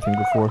caught anything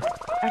before.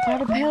 I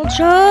got a pale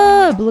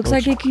chub. Looks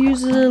like it could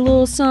use a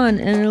little sun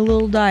and a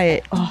little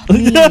diet. Oh,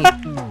 me.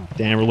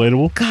 Damn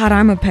relatable. God,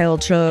 I'm a pale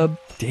chub.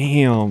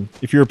 Damn.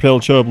 If you're a pale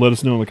chub, let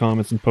us know in the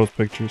comments and post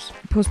pictures.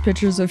 Post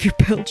pictures of your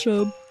pale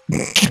chub.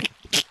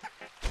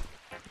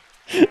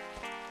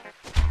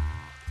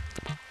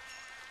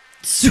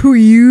 So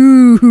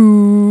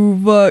you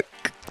fuck.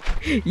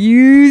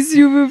 You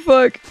stupid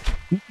fuck.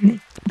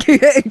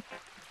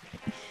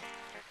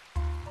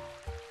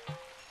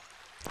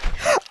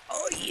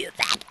 Oh, you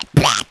fat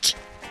bitch.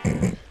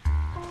 I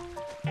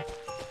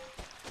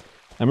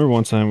remember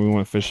one time we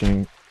went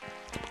fishing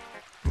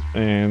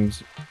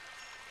and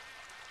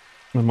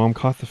my mom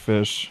caught the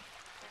fish,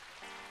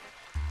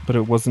 but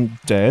it wasn't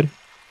dead.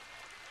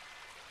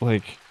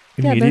 Like,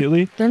 Yeah,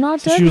 immediately. They're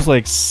not So dead. she was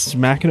like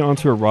smacking it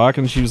onto a rock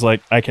and she was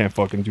like, I can't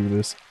fucking do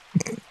this.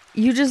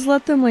 You just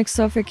let them like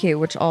suffocate,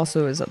 which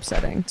also is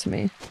upsetting to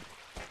me.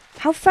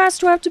 How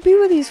fast do I have to be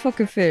with these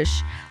fucking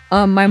fish?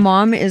 My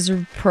mom is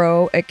a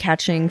pro at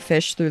catching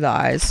fish through the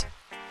eyes.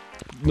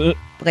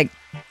 Like,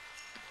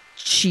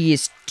 she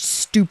is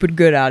stupid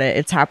good at it.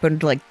 It's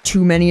happened like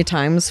too many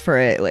times for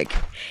it. Like,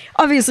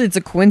 obviously it's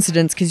a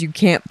coincidence because you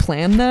can't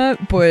plan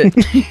that, but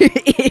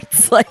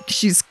it's like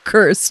she's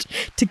cursed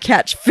to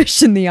catch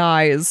fish in the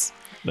eyes.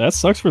 That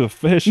sucks for the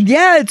fish.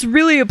 Yeah, it's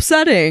really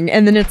upsetting.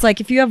 And then it's like,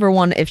 if you ever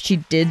want, if she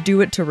did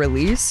do it to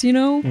release, you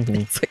know,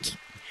 it's like,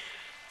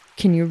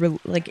 can you,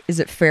 like, is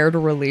it fair to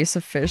release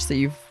a fish that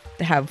you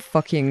have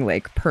fucking,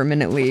 like,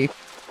 permanently,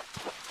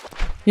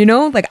 you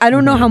know? Like, I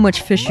don't know how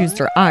much fish use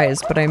their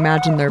eyes, but I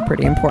imagine they're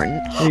pretty important.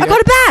 I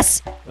got a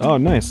bass! Oh,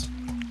 nice.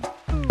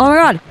 Oh my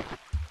god.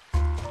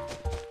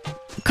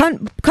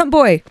 Cunt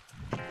boy.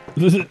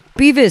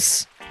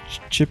 Beavis.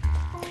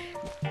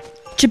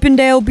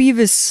 Chippendale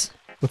Beavis.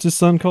 What's his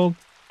son called?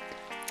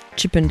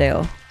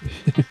 Chippendale.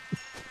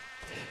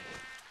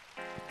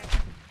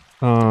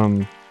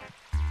 No,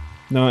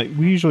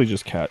 we usually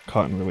just caught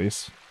and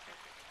release.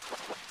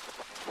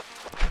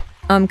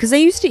 Because I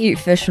used to eat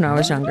fish when I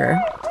was younger,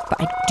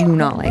 but I do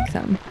not like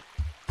them.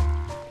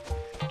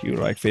 Do you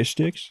like fish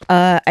sticks?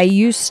 I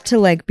used to,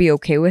 like, be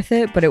okay with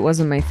it, but it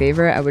wasn't my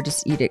favorite. I would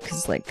just eat it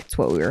because, like, it's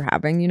what we were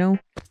having, you know?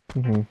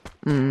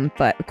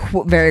 But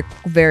very,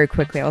 very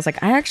quickly, I was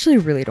like, I actually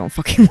really don't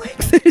fucking like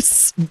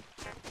this.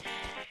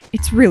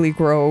 It's really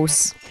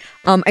gross.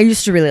 I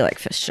used to really like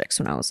fish sticks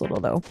when I was little,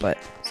 though, but...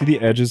 See the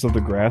edges of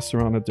the grass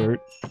around the dirt?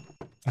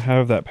 I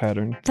have that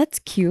pattern. That's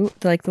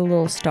cute. Like the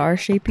little star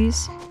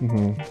shapies.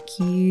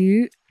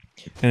 Cute.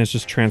 And it's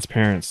just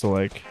transparent, so,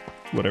 like,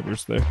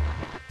 whatever's there.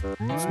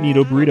 It's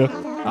neato burrito.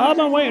 I've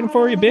been waiting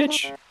for you,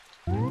 bitch.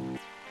 I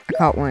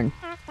caught one.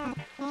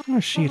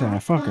 Oh, shit,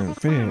 that fucking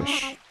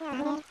fish.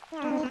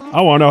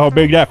 I want to know how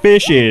big that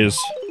fish is.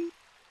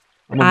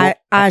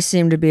 I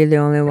seem to be the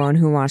only one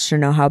who wants to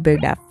know how big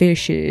that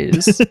fish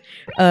is.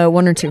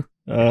 1 or 2?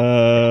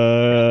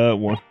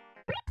 1.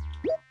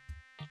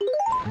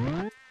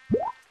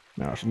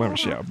 Now, let me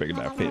see how big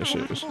that fish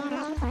is.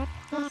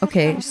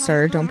 Okay,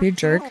 sir, don't be a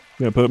jerk. You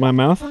gonna put it in my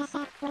mouth?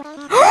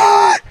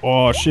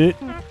 Oh, shit.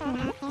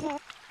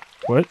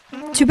 What?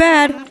 Too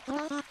bad.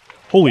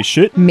 Holy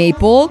shit.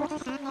 Maple.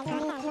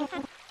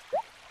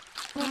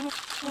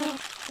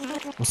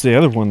 What's the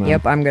other one then?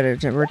 Yep,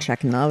 we're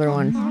checking the other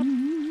one.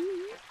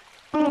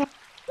 Oh,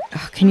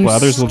 can you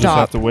Blathers stop? will just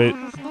have to wait.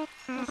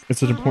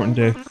 It's an important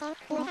day.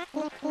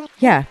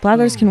 Yeah,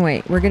 blathers can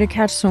wait. We're gonna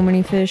catch so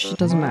many fish, it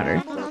doesn't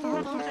matter.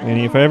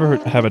 Annie, if I ever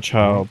have a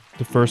child,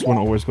 the first one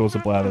always goes to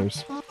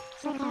Blathers.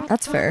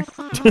 That's fair.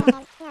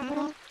 I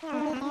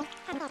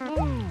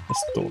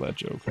stole that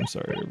joke. I'm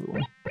sorry,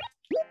 everyone.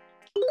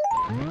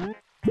 I'm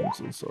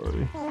so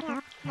sorry.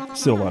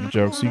 Still a lot of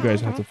jokes, so you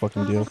guys have to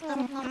fucking deal.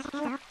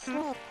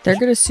 They're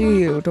gonna sue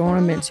you. Don't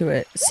admit to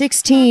it.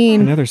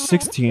 16. Another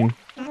 16.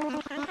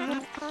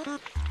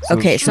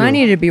 Okay, it's so I true.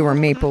 need to be where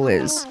Maple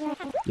is.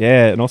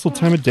 Yeah, and also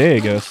time of day, I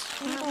guess.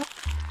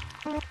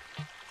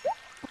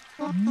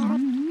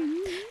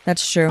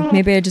 That's true.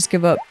 Maybe I just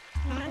give up.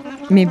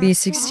 Maybe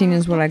 16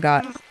 is what I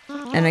got.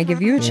 And I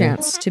give you a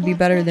chance to be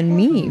better than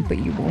me, but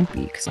you won't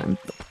be because I'm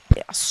the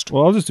best.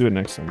 Well, I'll just do it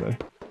next Sunday.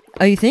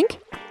 Oh, you think?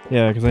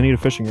 Yeah, because I need a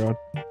fishing rod.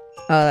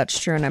 Oh, that's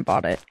true, and I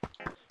bought it.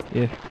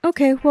 Yeah.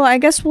 Okay, well, I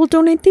guess we'll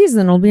donate these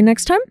then. It'll be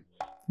next time?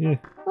 Yeah.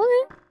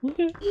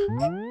 Okay.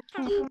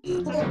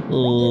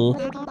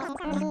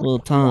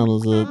 What time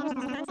is it?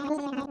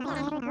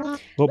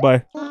 Well,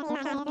 bye.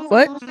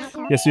 What?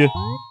 Yes, you.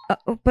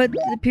 But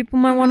the people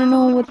might want to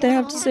know what they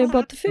have to say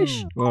about the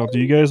fish. Well, do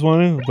you guys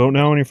want to vote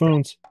now on your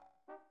phones?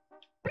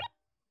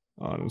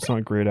 Oh, it's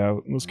not grayed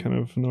out. That's kind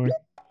of annoying.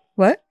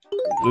 What?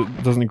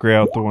 It doesn't gray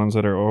out the ones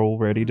that are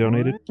already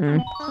donated.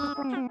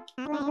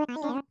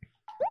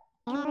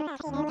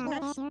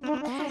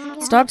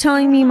 Stop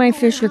telling me my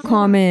fish are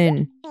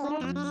common.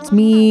 It's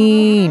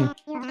mean.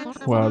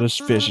 Wow, this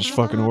fish is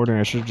fucking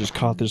ordinary. I should have just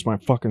caught this my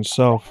fucking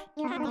self.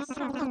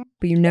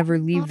 But you never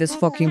leave this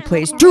fucking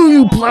place, do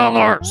you,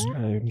 Blathers?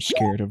 I'm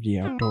scared of the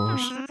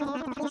outdoors.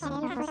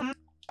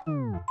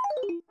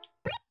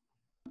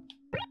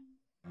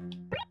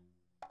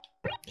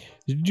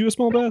 Did you do a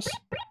small bass?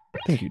 I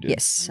think you did.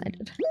 Yes, I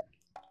did.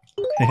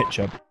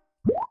 Chub.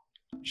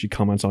 She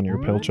comments on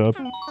your pale chub.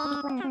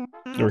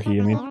 Or he,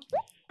 I mean.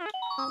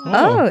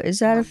 Oh, is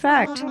that a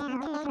fact?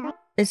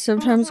 It's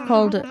sometimes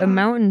called a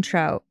mountain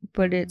trout,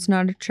 but it's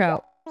not a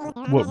trout.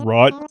 What,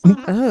 rot?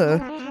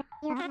 Ugh.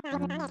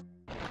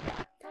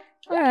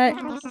 Alright.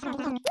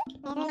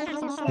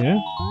 Yeah?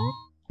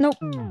 Nope.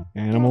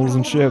 Animals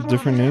and shit have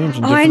different names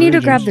and Oh, different I need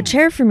to grab the regions.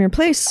 chair from your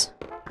place.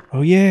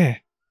 Oh, yeah.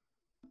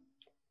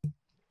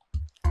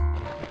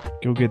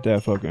 Go get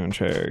that fucking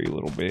chair, you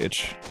little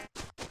bitch.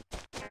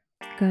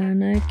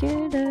 Gonna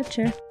get a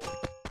chair.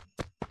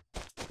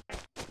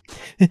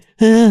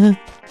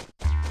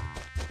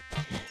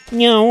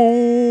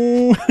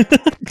 No.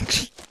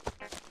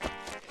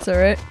 Is that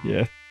right?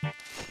 Yeah.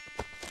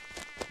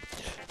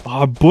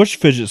 Ah, bush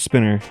fidget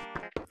spinner.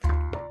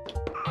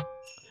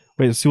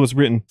 Wait, let's see what's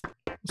written.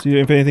 See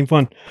if anything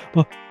fun.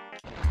 Oh.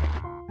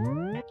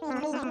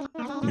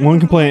 One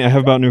complaint I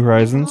have about New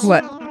Horizons.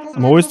 What?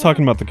 I'm always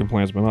talking about the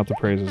complaints, but not the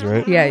praises,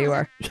 right? Yeah, you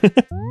are.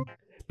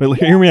 But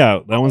hear me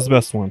out. That one's the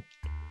best one.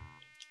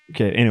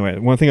 Okay, anyway,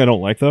 one thing I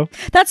don't like though.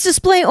 That's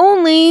display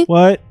only!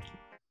 What?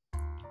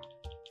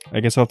 I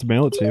guess I'll have to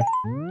mail it to you.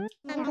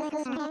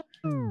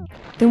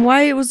 Then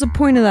why was the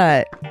point of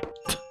that?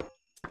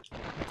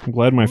 I'm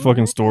glad my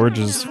fucking storage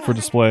is for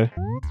display.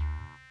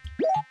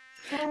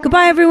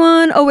 Goodbye,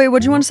 everyone! Oh, wait,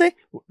 what'd you want to say?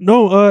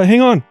 No,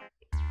 hang on.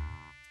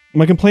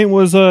 My complaint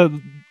was,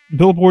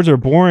 billboards are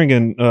boring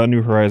in,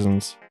 New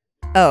Horizons.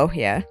 Oh,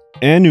 yeah.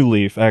 And New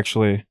Leaf,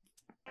 actually.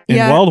 In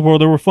Yeah. Wild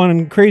World, they were fun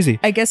and crazy.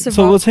 I guess if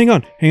So let's hang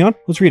on. Hang on.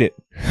 Let's read it.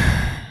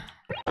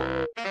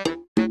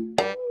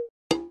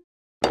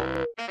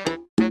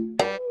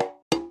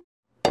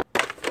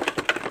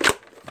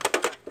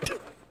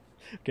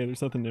 Okay,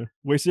 there's nothing new.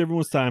 Wasted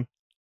everyone's time.